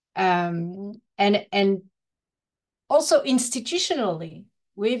 And also institutionally,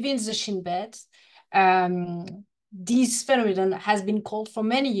 within the Shin Bet, this phenomenon has been called for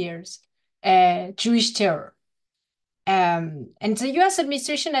many years Jewish terror. And the US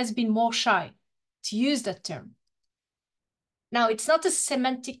administration has been more shy to use that term. Now, it's not a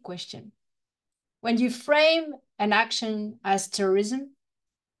semantic question. When you frame an action as terrorism,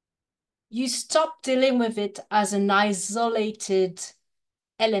 you stop dealing with it as an isolated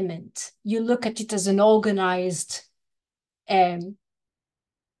element. You look at it as an organized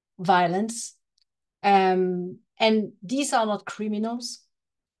violence. And these are not criminals.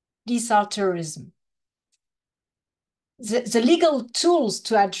 These are terrorism. The legal tools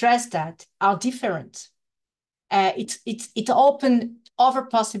to address that are different. It opened other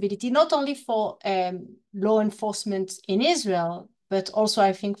possibility, not only for law enforcement in Israel, but also,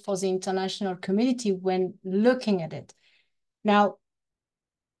 I think, for the international community when looking at it. Now,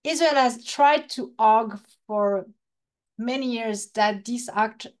 Israel has tried to argue for many years that these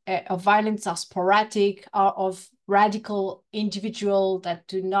acts of violence are sporadic, are of radical individual that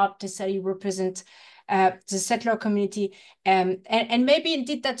do not necessarily represent the settler community. And maybe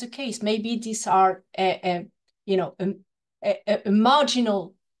indeed that's the case. Maybe these are a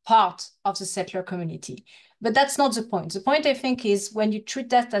marginal part of the settler community. But that's not the point. The point, I think, is when you treat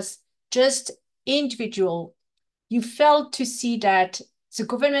that as just individual, you fail to see that the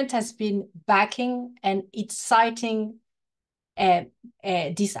government has been backing and it's citing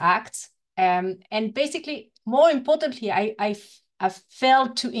these acts. And basically, more importantly, I've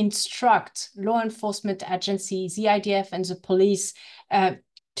failed to instruct law enforcement agencies, the IDF and the police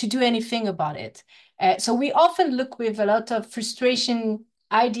to do anything about it. So we often look with a lot of frustration,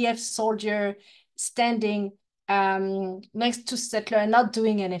 IDF soldier standing next to settler and not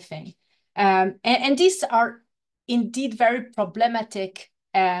doing anything. And these are indeed very problematic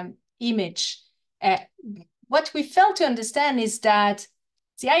image. What we fail to understand is that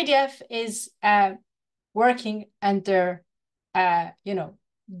the IDF is working under,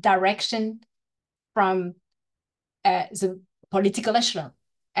 direction from the political echelon,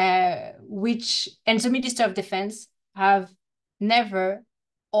 which, and the Minister of Defense have never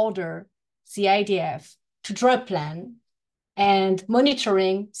ordered the IDF to draw a plan and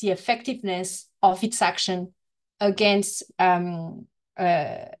monitoring the effectiveness of its action against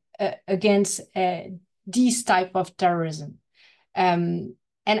this type of terrorism.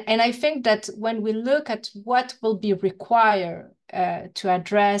 And I think that when we look at what will be required to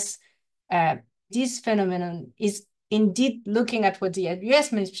address this phenomenon, is indeed looking at what the US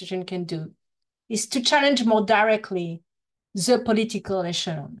administration can do, is to challenge more directly the political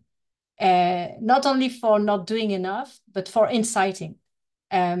echelon, not only for not doing enough, but for inciting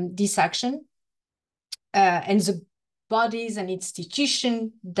this action, and the bodies and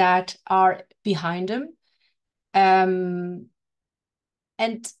institutions that are behind them. And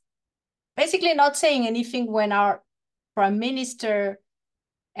basically not saying anything when our prime minister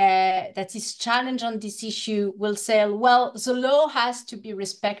that is challenged on this issue will say, well, the law has to be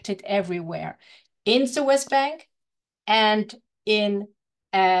respected everywhere, in the West Bank and in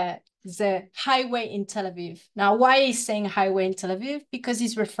the highway in Tel Aviv. Now, why is saying highway in Tel Aviv? Because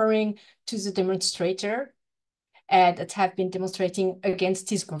he's referring to the demonstrator that have been demonstrating against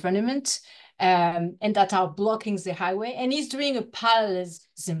his government and that are blocking the highway. And he's doing a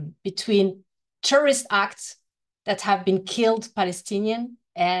parallelism between terrorist acts that have been killed Palestinian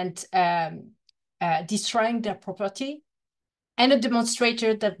and destroying their property, and a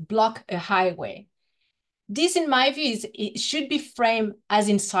demonstrator that block a highway. This, in my view, it should be framed as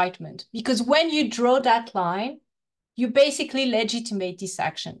incitement, because when you draw that line, you basically legitimate this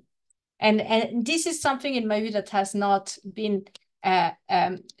action. And this is something, in my view, that has not been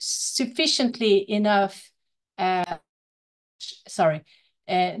sufficiently enough, not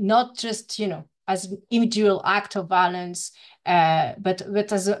just, as an individual act of violence, but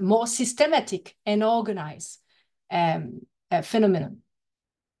as a more systematic and organized phenomenon.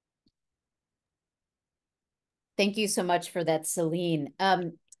 Thank you so much for that, Celine.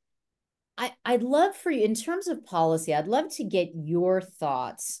 I'd love for you, in terms of policy, I'd love to get your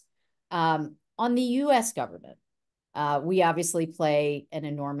thoughts on the U.S. government. We obviously play an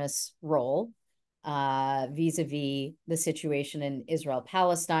enormous role vis-a-vis the situation in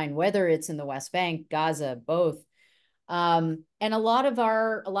Israel-Palestine, whether it's in the West Bank, Gaza, both. And a lot of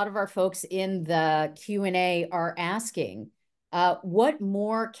our folks in the Q&A are asking, what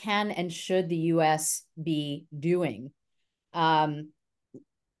more can and should the U.S. be doing? A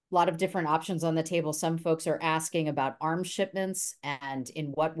lot of different options on the table. Some folks are asking about arms shipments and in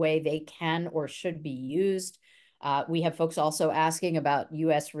what way they can or should be used. We have folks also asking about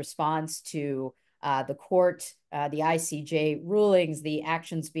U.S. response to the court, the ICJ rulings, the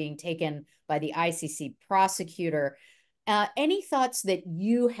actions being taken by the ICC prosecutor. Any thoughts that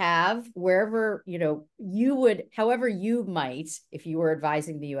you have, wherever, you would, however you might, if you were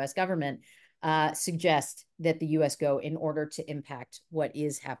advising the U.S. government, suggest that the U.S. go in order to impact what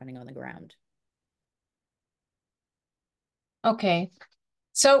is happening on the ground? Okay.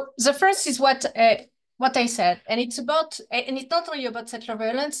 So the first is what I said, and it's about, and it's not only about settler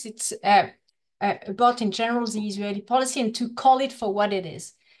violence, it's about in general the Israeli policy, and to call it for what it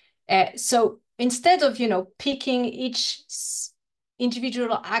is. So instead of picking each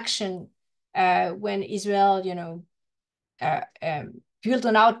individual action when Israel build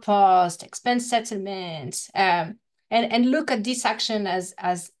an outpost, expand settlements, and look at this action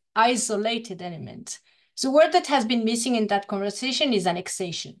as isolated element. The word that has been missing in that conversation is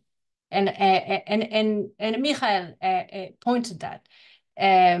annexation, and Michael pointed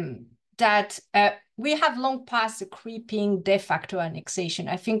that we have long passed the creeping de facto annexation.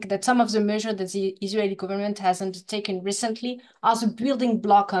 I think that some of the measures that the Israeli government has undertaken recently are the building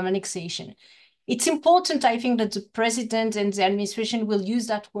block of annexation. It's important, I think, that the president and the administration will use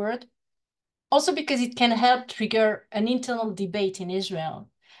that word, also because it can help trigger an internal debate in Israel.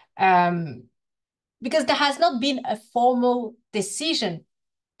 Because there has not been a formal decision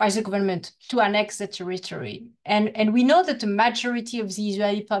by the government to annex the territory. And we know that the majority of the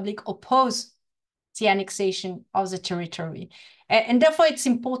Israeli public oppose the annexation of the territory. And therefore, it's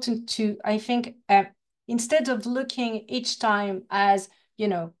important to, I think, instead of looking each time as,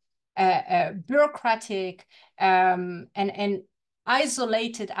 bureaucratic and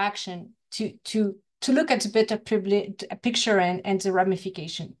isolated action, to look at the better picture and the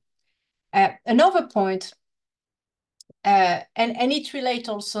ramification. Another point, and it relates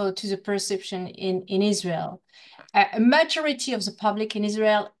also to the perception in Israel. A majority of the public in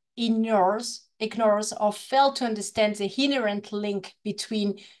Israel ignores or fail to understand the inherent link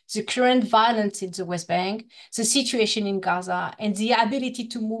between the current violence in the West Bank, the situation in Gaza, and the ability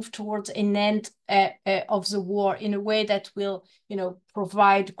to move towards an end of the war in a way that will,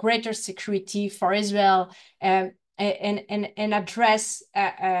 provide greater security for Israel and address,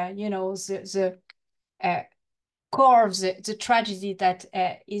 the core of the tragedy that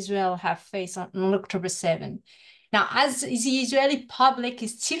Israel have faced on October 7. Now, as the Israeli public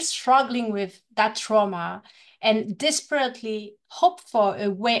is still struggling with that trauma and desperately hope for a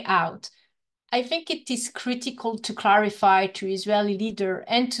way out, I think it is critical to clarify to Israeli leaders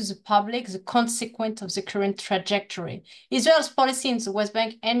and to the public the consequence of the current trajectory. Israel's policy in the West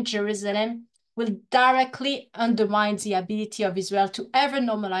Bank and Jerusalem will directly undermine the ability of Israel to ever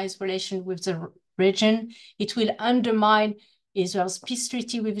normalize relations with the region. It will undermine Israel's peace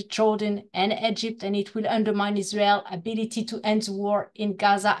treaty with Jordan and Egypt, and it will undermine Israel's ability to end the war in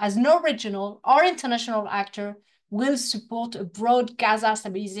Gaza, as no regional or international actor will support a broad Gaza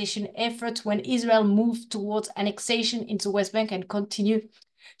stabilization effort when Israel moves towards annexation in the West Bank and continue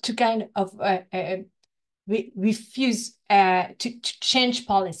to kind of refuse to change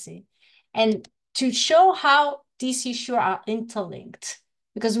policy. And to show how these issues are interlinked,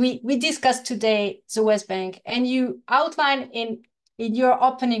 because we discussed today the West Bank, and you outline in your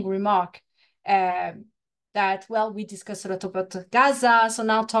opening remark that, well, we discussed a lot about Gaza, so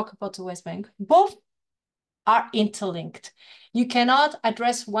now talk about the West Bank. Both are interlinked. You cannot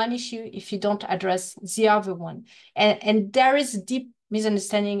address one issue if you don't address the other one. And there is a deep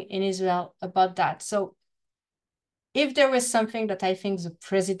misunderstanding in Israel about that. So if there was something that I think the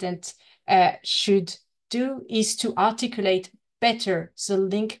president should do is to articulate better the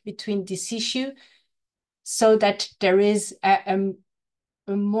link between this issue so that there is a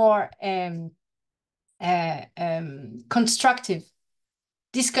more constructive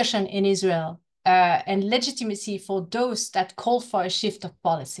discussion in Israel and legitimacy for those that call for a shift of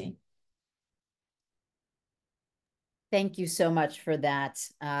policy. Thank you so much for that.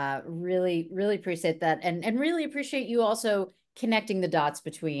 Really, really appreciate that. And really appreciate you also connecting the dots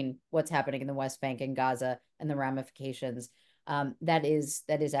between what's happening in the West Bank and Gaza and the ramifications. That is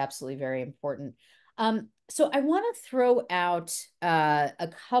absolutely very important. So I want to throw out a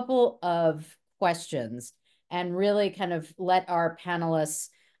couple of questions and really kind of let our panelists,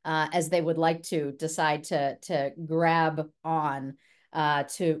 as they would like to, decide to grab on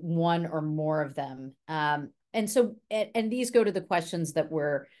to one or more of them. And so, and these go to the questions that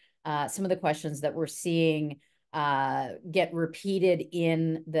we're, some of the questions that we're seeing get repeated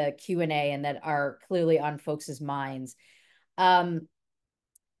in the Q&A and that are clearly on folks' minds. And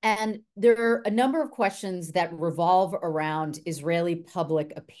there are a number of questions that revolve around Israeli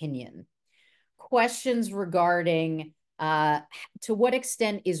public opinion. Questions regarding to what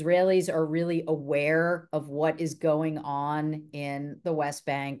extent Israelis are really aware of what is going on in the West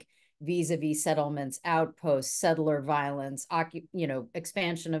Bank, vis-a-vis settlements, outposts, settler violence,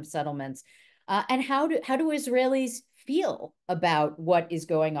 expansion of settlements, and how do Israelis feel about what is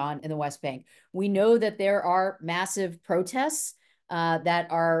going on in the West Bank? We know that there are massive protests that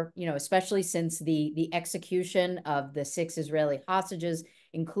are, especially since the execution of the 6 Israeli hostages,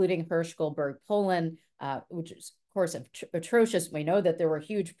 including Hersh Goldberg Poland, which is, of course, atrocious. We know that there were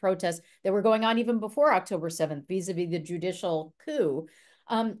huge protests that were going on even before October 7th, vis-a-vis the judicial coup.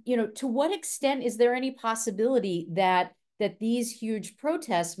 To what extent is there any possibility that these huge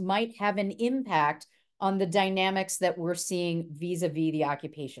protests might have an impact on the dynamics that we're seeing vis-a-vis the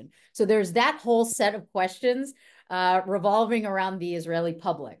occupation? So there's that whole set of questions revolving around the Israeli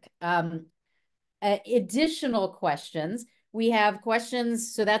public. Additional questions. We have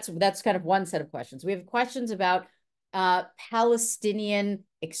questions. So that's kind of one set of questions. We have questions about Palestinian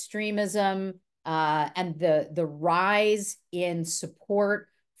extremism and the rise in support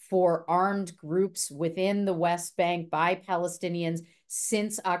for armed groups within the West Bank by Palestinians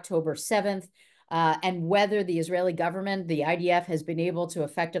since October 7th, and whether the Israeli government, the IDF, has been able to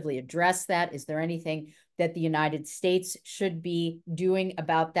effectively address that. Is there anything that the United States should be doing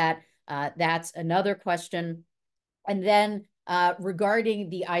about that? That's another question. And then regarding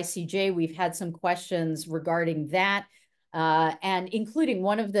the ICJ, we've had some questions regarding that, and including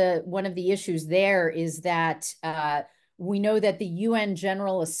one of the issues there is that we know that the UN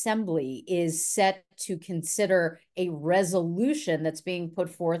General Assembly is set to consider a resolution that's being put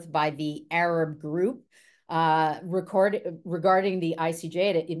forth by the Arab group regarding the ICJ.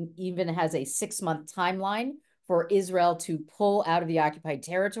 It even has a 6-month timeline for Israel to pull out of the occupied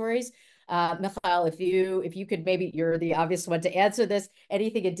territories. Michael, if you could, maybe you're the obvious one to answer this,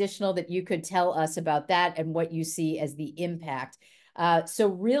 anything additional that you could tell us about that and what you see as the impact. So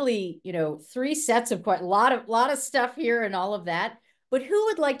really, 3 sets of a lot of stuff here and all of that. But who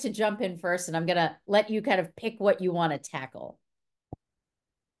would like to jump in first? And I'm going to let you kind of pick what you want to tackle.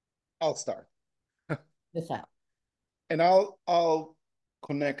 I'll start. Michael. And I'll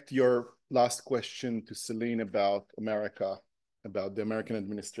connect your last question to Celine about America, about the American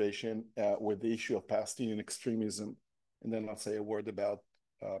administration with the issue of Palestinian extremism. And then I'll say a word about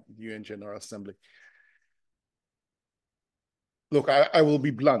the UN General Assembly. Look, I will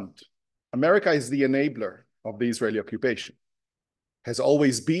be blunt. America is the enabler of the Israeli occupation, has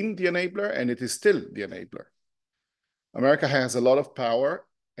always been the enabler, and it is still the enabler. America has a lot of power,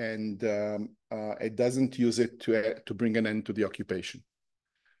 and it doesn't use it to bring an end to the occupation.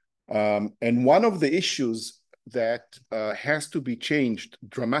 And one of the issues that has to be changed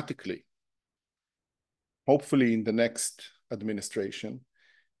dramatically, hopefully in the next administration,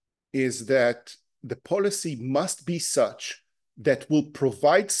 is that the policy must be such that will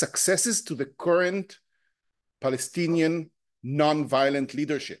provide successes to the current Palestinian nonviolent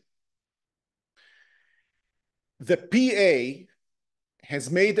leadership. The PA has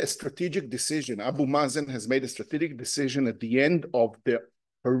made a strategic decision. Abu Mazen has made a strategic decision at the end of the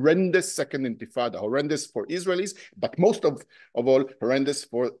horrendous second intifada, horrendous for Israelis, but most of all, horrendous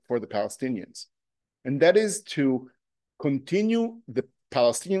for the Palestinians. And that is to continue the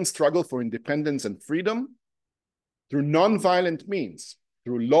Palestinian struggle for independence and freedom through nonviolent means,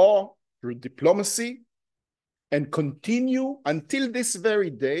 through law, through diplomacy, and continue until this very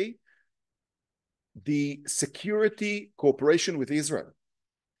day the security cooperation with Israel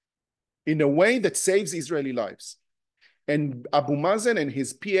in a way that saves Israeli lives. And Abu Mazen and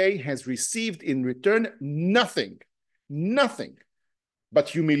his PA has received in return nothing but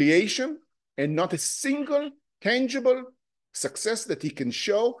humiliation and not a single tangible success that he can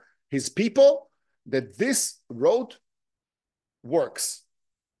show his people that this road works.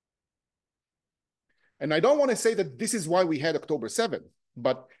 And I don't want to say that this is why we had October 7th,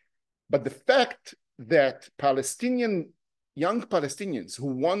 but the fact that young Palestinians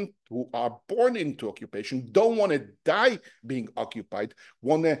who are born into occupation don't want to die being occupied,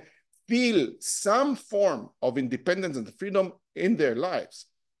 want to feel some form of independence and freedom in their lives,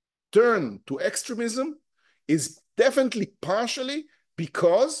 turn to extremism is definitely partially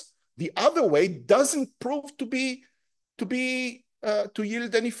because the other way doesn't prove to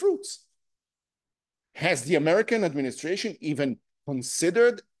yield any fruits. Has the American administration even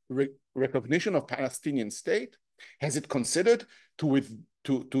considered recognition of Palestinian state? Has it considered to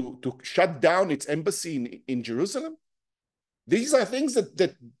shut down its embassy in Jerusalem? These are things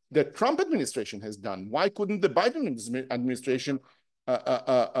that the Trump administration has done. Why couldn't the Biden administration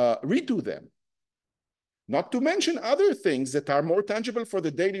redo them? Not to mention other things that are more tangible for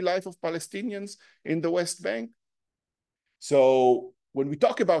the daily life of Palestinians in the West Bank. So when we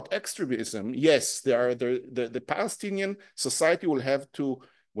talk about extremism, yes, the Palestinian society will have to,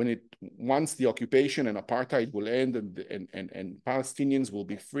 once the occupation and apartheid will end and Palestinians will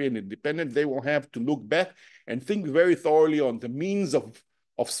be free and independent, they will have to look back and think very thoroughly on the means of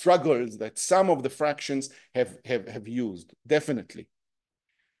struggles that some of the fractions have used, definitely.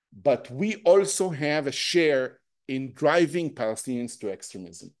 But we also have a share in driving Palestinians to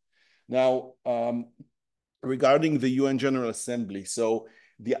extremism. Now, regarding the UN General Assembly, so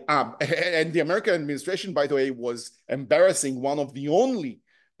and the American administration, by the way, was embarrassing, one of the only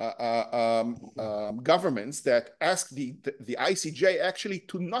governments that asked the ICJ actually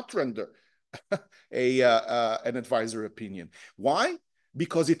to not render an advisory opinion. Why?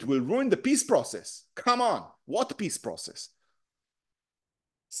 Because it will ruin the peace process. Come on, what peace process?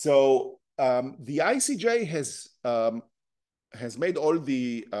 So the ICJ has made all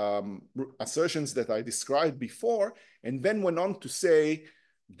the assertions that I described before, and then went on to say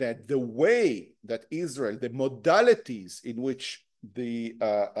that the way that Israel, the modalities in which the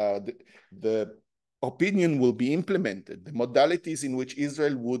opinion will be implemented, the modalities in which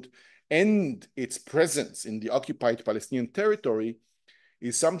Israel would end its presence in the occupied Palestinian territory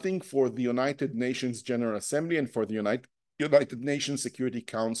is something for the United Nations General Assembly and for the United Nations Security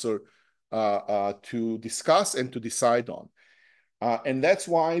Council to discuss and to decide on. And that's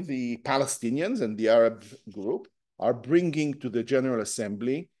why the Palestinians and the Arab group are bringing to the General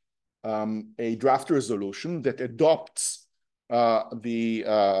Assembly a draft resolution that adopts the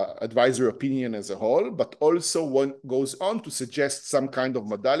advisory opinion as a whole, but also goes on to suggest some kind of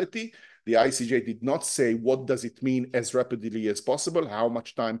modality. The ICJ did not say what does it mean as rapidly as possible, how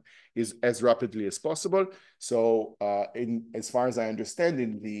much time is as rapidly as possible. So as far as I understand,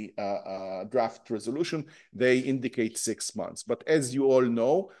 in the draft resolution, they indicate 6 months. But as you all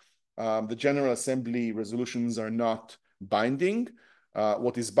know, the General Assembly resolutions are not binding.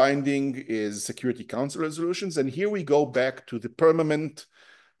 What is binding is Security Council resolutions. And here we go back to the permanent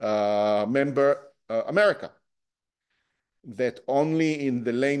member, America, that only in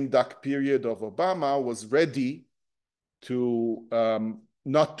the lame duck period of Obama was ready to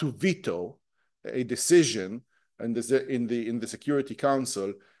not to veto a decision in the Security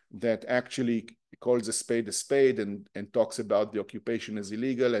Council that actually calls a spade and talks about the occupation as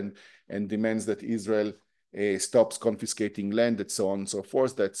illegal and demands that Israel stops confiscating land and so on and so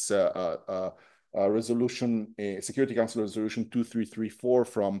forth. That's a resolution, Security Council resolution 2334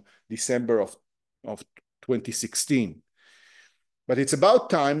 from December of 2016. But it's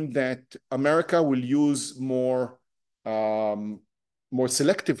about time that America will use more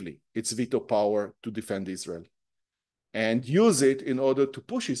selectively its veto power to defend Israel and use it in order to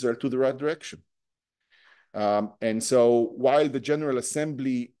push Israel to the right direction. And so while the General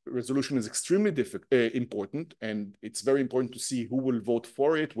Assembly resolution is extremely important, and it's very important to see who will vote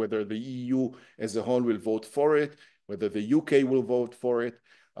for it, whether the EU as a whole will vote for it, whether the UK will vote for it,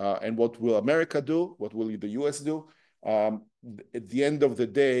 and what will America do, what will the US do. At the end of the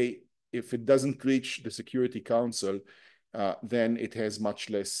day, if it doesn't reach the Security Council, then it has much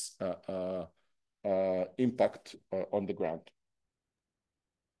less impact on the ground.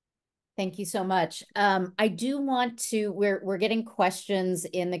 Thank you so much. I do want to, we're getting questions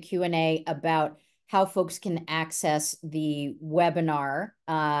in the Q&A about how folks can access the webinar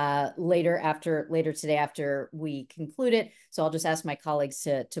later today after we conclude it. So I'll just ask my colleagues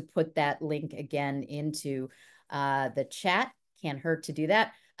to put that link again into the chat. Can't hurt to do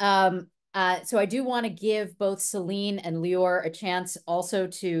that. So I do want to give both Celine and Lior a chance also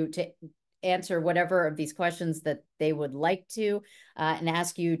to answer whatever of these questions that they would like to, and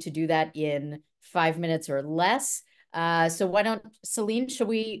ask you to do that in 5 minutes or less. So why don't, Celine, should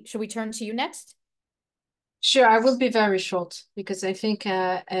we turn to you next? Sure, I will be very short because I think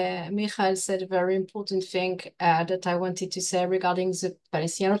Michael said a very important thing that I wanted to say regarding the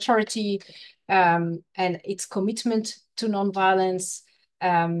Palestinian Authority and its commitment to nonviolence.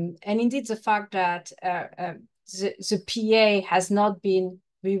 And indeed, the fact that the PA has not been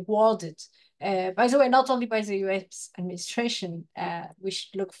rewarded. By the way, not only by the US administration, we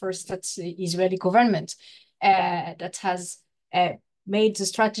should look first at the Israeli government that has made the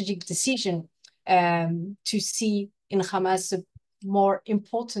strategic decision to see in Hamas a more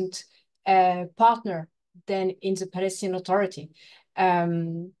important partner than in the Palestinian Authority.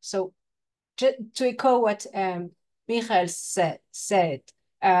 So to echo what Michael said,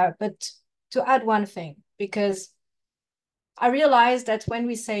 but to add one thing, because I realized that when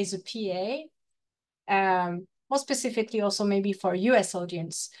we say the PA, more specifically also maybe for US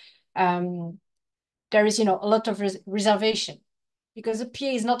audience, there is, a lot of reservation because the PA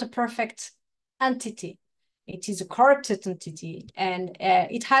is not a perfect entity. It is a corrupted entity and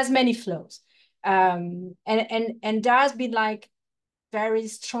it has many flaws. And there has been like very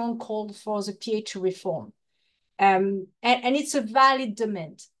strong call for the PA to reform. And it's a valid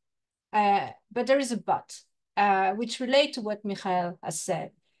demand. But there is a but, which relate to what Michael has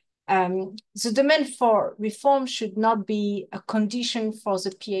said. The demand for reform should not be a condition for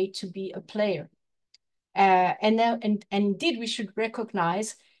the PA to be a player. And indeed, we should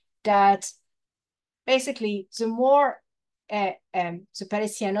recognize that basically the more the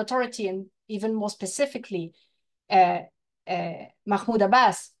Palestinian Authority, and even more specifically, Mahmoud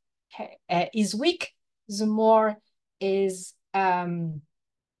Abbas is weak, the more is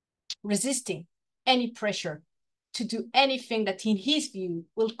resisting any pressure to do anything that in his view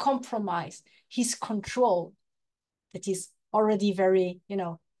will compromise his control that is already very,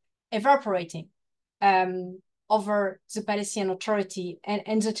 evaporating over the Palestinian Authority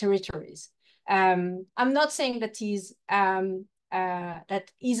and the territories. I'm not saying that his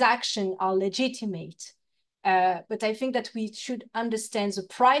actions are legitimate, but I think that we should understand the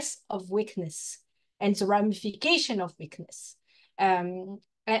price of weakness and the ramification of weakness. And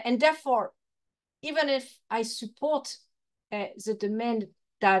therefore, even if I support the demand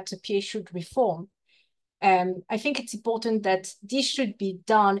that the PA should reform, I think it's important that this should be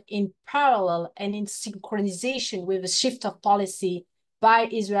done in parallel and in synchronization with a shift of policy by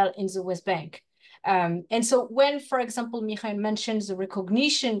Israel in the West Bank. And so when, for example, Michael mentions the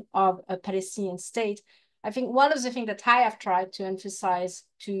recognition of a Palestinian state, I think one of the things that I have tried to emphasize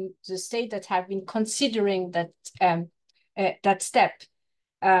to the state that have been considering that step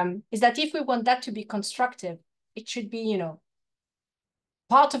is that if we want that to be constructive, it should be,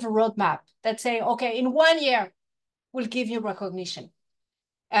 part of a roadmap that say, okay, in 1 year, we'll give you recognition.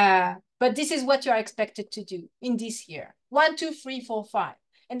 But this is what you're expected to do in this year. 1, 2, 3, 4, 5.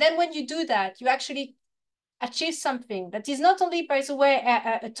 And then when you do that, you actually achieve something that is not only, by the way,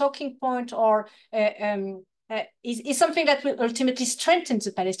 a talking point or is something that will ultimately strengthen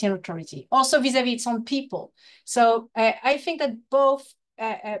the Palestinian Authority, also vis-a-vis its own people. So I think that both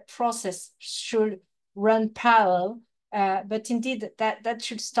process should run parallel, but indeed that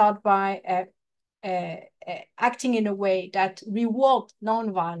should start by acting in a way that reward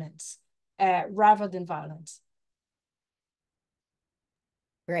non-violence rather than violence.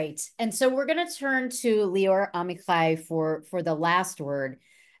 Great. And so we're going to turn to Lior Amihai for the last word.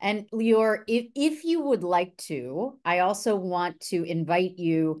 And Lior, if you would like to, I also want to invite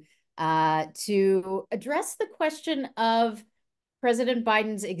you to address the question of President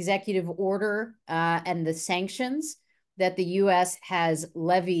Biden's executive order and the sanctions that the U.S. has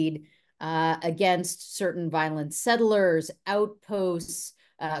levied against certain violent settlers, outposts,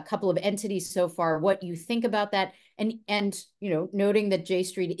 a couple of entities so far, what you think about that, and noting that J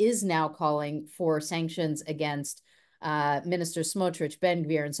Street is now calling for sanctions against Minister Smotrich,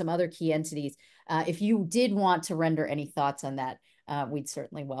 Ben-Gvir, and some other key entities. If you did want to render any thoughts on that, we'd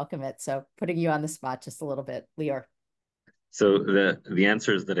certainly welcome it. So putting you on the spot just a little bit, Lior. So the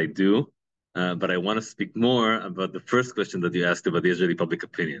answer is that I do, but I want to speak more about the first question that you asked about the Israeli public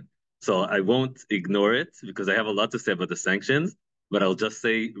opinion. So I won't ignore it because I have a lot to say about the sanctions, but I'll just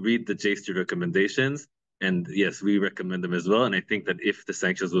say, read the J Street recommendations. And yes, we recommend them as well. And I think that if the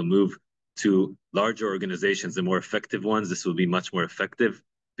sanctions will move to larger organizations and more effective ones, this will be much more effective,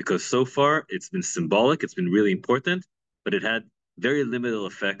 because so far it's been symbolic, it's been really important, but it had very limited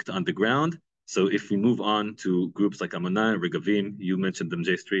effect on the ground. So if we move on to groups like Amihai and Regavim, you mentioned them,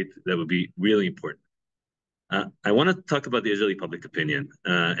 J Street, that would be really important. I want to talk about the Israeli public opinion.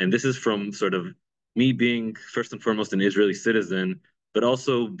 And this is from sort of me being first and foremost an Israeli citizen, but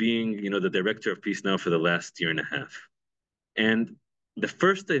also being, the director of peace now for the last year and a half. And the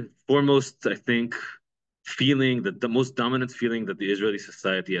first and foremost, I think, feeling that the most dominant feeling that the Israeli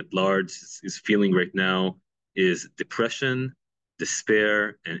society at large is feeling right now is depression,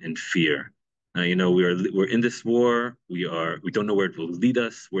 despair, and fear. We're in this war. We don't know where it will lead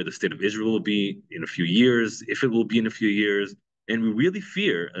us, where the state of Israel will be in a few years, if it will be in a few years, and we really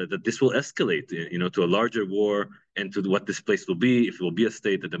fear that this will escalate, to a larger war and to what this place will be, if it will be a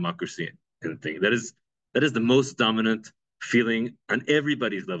state, a democracy, and thing. That is the most dominant feeling on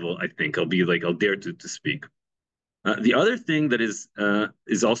everybody's level. I think I'll dare to speak. The other thing that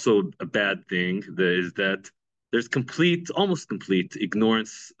is also a bad thing is that there's almost complete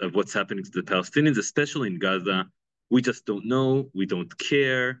ignorance of what's happening to the Palestinians, especially in Gaza. We just don't know. We don't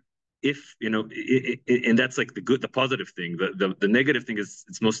care. And that's like the positive thing. The negative thing is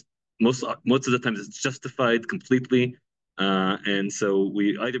it's most of the time it's justified completely. And so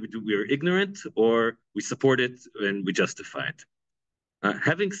we are ignorant or we support it and we justify it.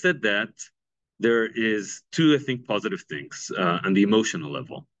 Having said that, there is two, I think, positive things on the emotional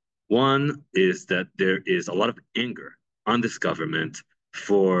level. One is that there is a lot of anger on this government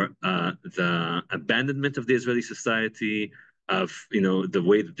for the abandonment of the Israeli society, of the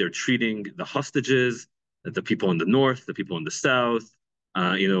way that they're treating the hostages, the people in the north, the people in the south,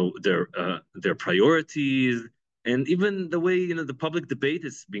 their priorities, and even the way the public debate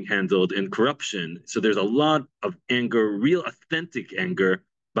is being handled and corruption. So there's a lot of anger, real authentic anger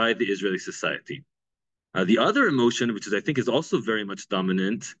by the Israeli society. The other emotion, which I think is also very much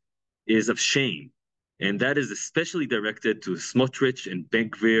dominant, is of shame, and that is especially directed to Smotrich and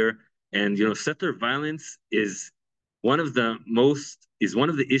Ben Gvir. And settler violence is one of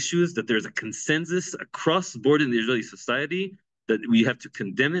the issues that there's a consensus across the board in the Israeli society that we have to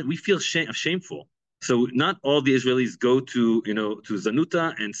condemn it. We feel shameful. So not all the Israelis go to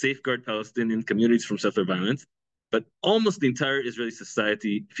Zanuta and safeguard Palestinian communities from settler violence, but almost the entire Israeli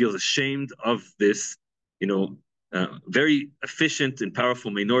society feels ashamed of this, very efficient and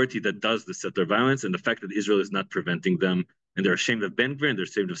powerful minority that does the settler violence, and the fact that Israel is not preventing them, and they're ashamed of Ben Gvir and they're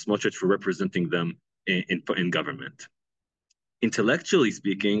ashamed of Smotrich for representing them in government. Intellectually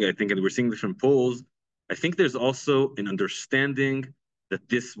speaking, I think, and we're seeing this from polls, I think there's also an understanding that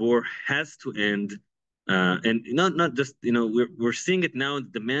this war has to end, and not just we're seeing it now in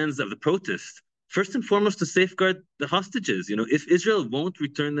the demands of the protests. First and foremost, to safeguard the hostages. If Israel won't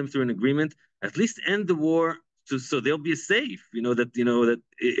return them through an agreement, at least end the war so they'll be safe. That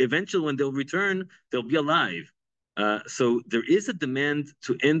eventually when they'll return, they'll be alive. So there is a demand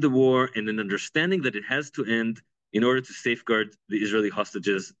to end the war and an understanding that it has to end in order to safeguard the Israeli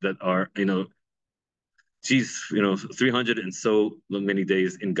hostages that are 300 and so many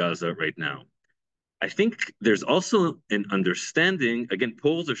days in Gaza right now. I think there's also an understanding, again,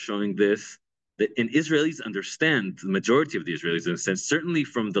 polls are showing this, that Israelis understand, the majority of the Israelis understand, certainly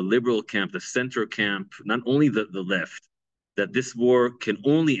from the liberal camp, the center camp, not only the left, that this war can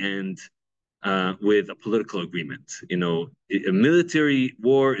only end with a political agreement. A military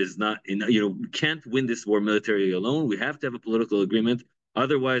war is not, we can't win this war militarily alone. We have to have a political agreement.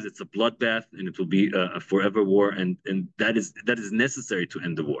 Otherwise, it's a bloodbath and it will be a forever war. And that is necessary to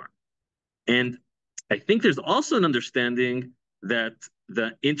end the war. And I think there's also an understanding that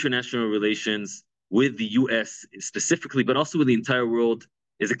the international relations with the US specifically, but also with the entire world,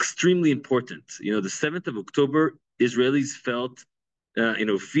 is extremely important. The 7th of October, Israelis felt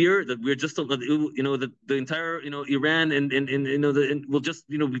fear that we're just, that the entire, Iran and will just,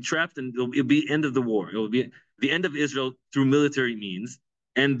 be trapped, and it'll be end of the war. It will be the end of Israel through military means.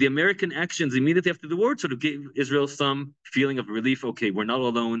 And the American actions immediately after the war sort of gave Israel some feeling of relief. Okay, we're not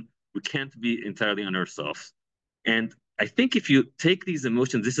alone. We can't be entirely on ourselves. And I think if you take these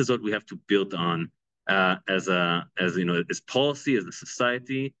emotions, this is what we have to build on as policy, as a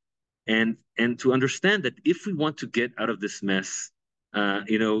society, and to understand that if we want to get out of this mess,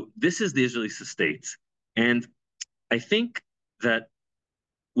 this is the Israeli state. And I think that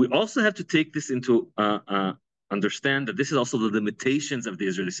we also have to take this into understand that this is also the limitations of the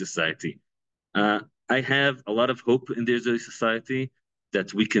Israeli society. I have a lot of hope in the Israeli society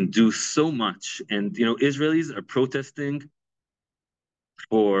that we can do so much. And, Israelis are protesting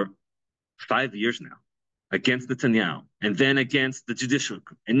for 5 years now. against Netanyahu, and then against the judicial,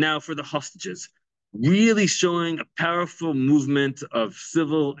 and now for the hostages, really showing a powerful movement of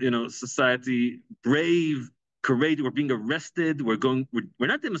civil, society, brave, courageous. We're being arrested. We're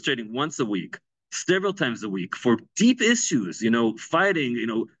not demonstrating once a week, several times a week for deep issues,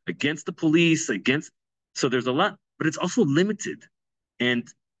 fighting, against the police, so there's a lot, but it's also limited. And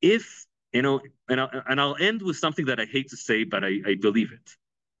if, and I'll end with something that I hate to say, but I believe it.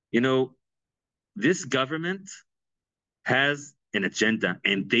 This government has an agenda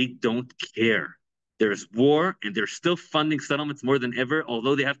and they don't care. There's war and they're still funding settlements more than ever,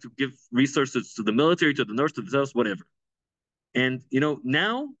 although they have to give resources to the military, to the north, to the south, whatever. And,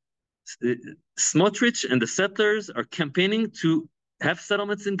 now Smotrich and the settlers are campaigning to have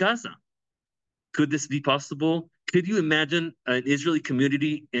settlements in Gaza. Could this be possible? Could you imagine an Israeli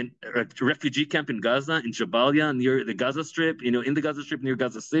community in a refugee camp in Gaza, in Jabalia, near the Gaza Strip, in the Gaza Strip near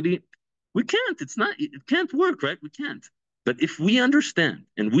Gaza City? We can't. It can't work, right? We can't. But if we understand,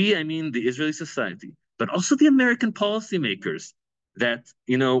 and I mean the Israeli society, but also the American policymakers, that,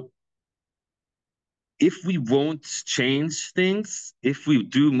 if we won't change things, if we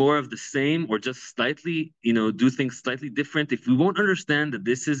do more of the same or just slightly, do things slightly different, if we won't understand that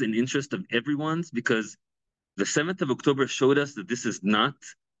this is in interest of everyone's, because the 7th of October showed us that this is not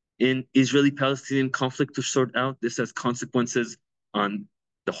an Israeli-Palestinian conflict to sort out. This has consequences on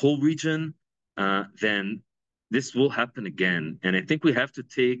the whole region, then this will happen again. And I think we have to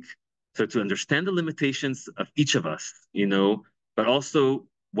to understand the limitations of each of us, but also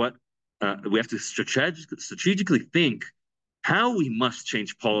what we have to strategically think how we must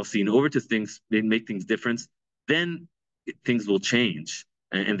change policy in order to make things different. Then things will change.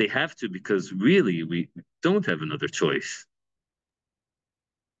 And they have to, because really we don't have another choice.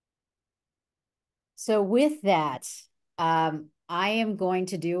 So with that, I am going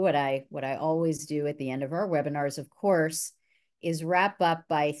to do what I always do at the end of our webinars, of course, is wrap up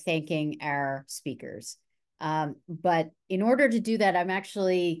by thanking our speakers. But in order to do that, I'm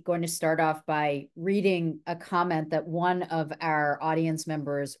actually going to start off by reading a comment that one of our audience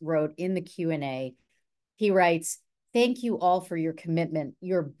members wrote in the Q&A. He writes, "Thank you all for your commitment,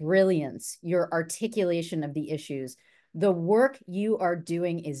 your brilliance, your articulation of the issues. The work you are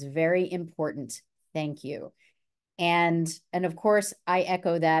doing is very important. Thank you." And of course, I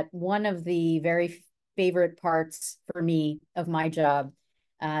echo that. One of the very favorite parts for me of my job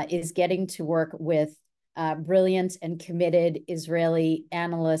is getting to work with brilliant and committed Israeli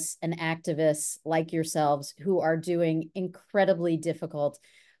analysts and activists like yourselves who are doing incredibly difficult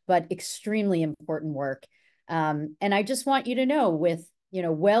but extremely important work. And I just want you to know, with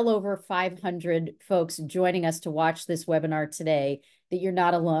well over 500 folks joining us to watch this webinar today, that you're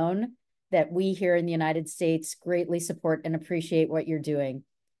not alone, that we here in the United States greatly support and appreciate what you're doing.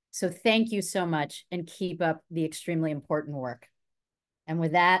 So thank you so much, and keep up the extremely important work. And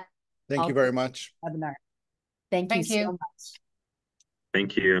with that, thank you very much. Webinar. Thank you so much.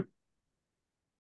 Thank you.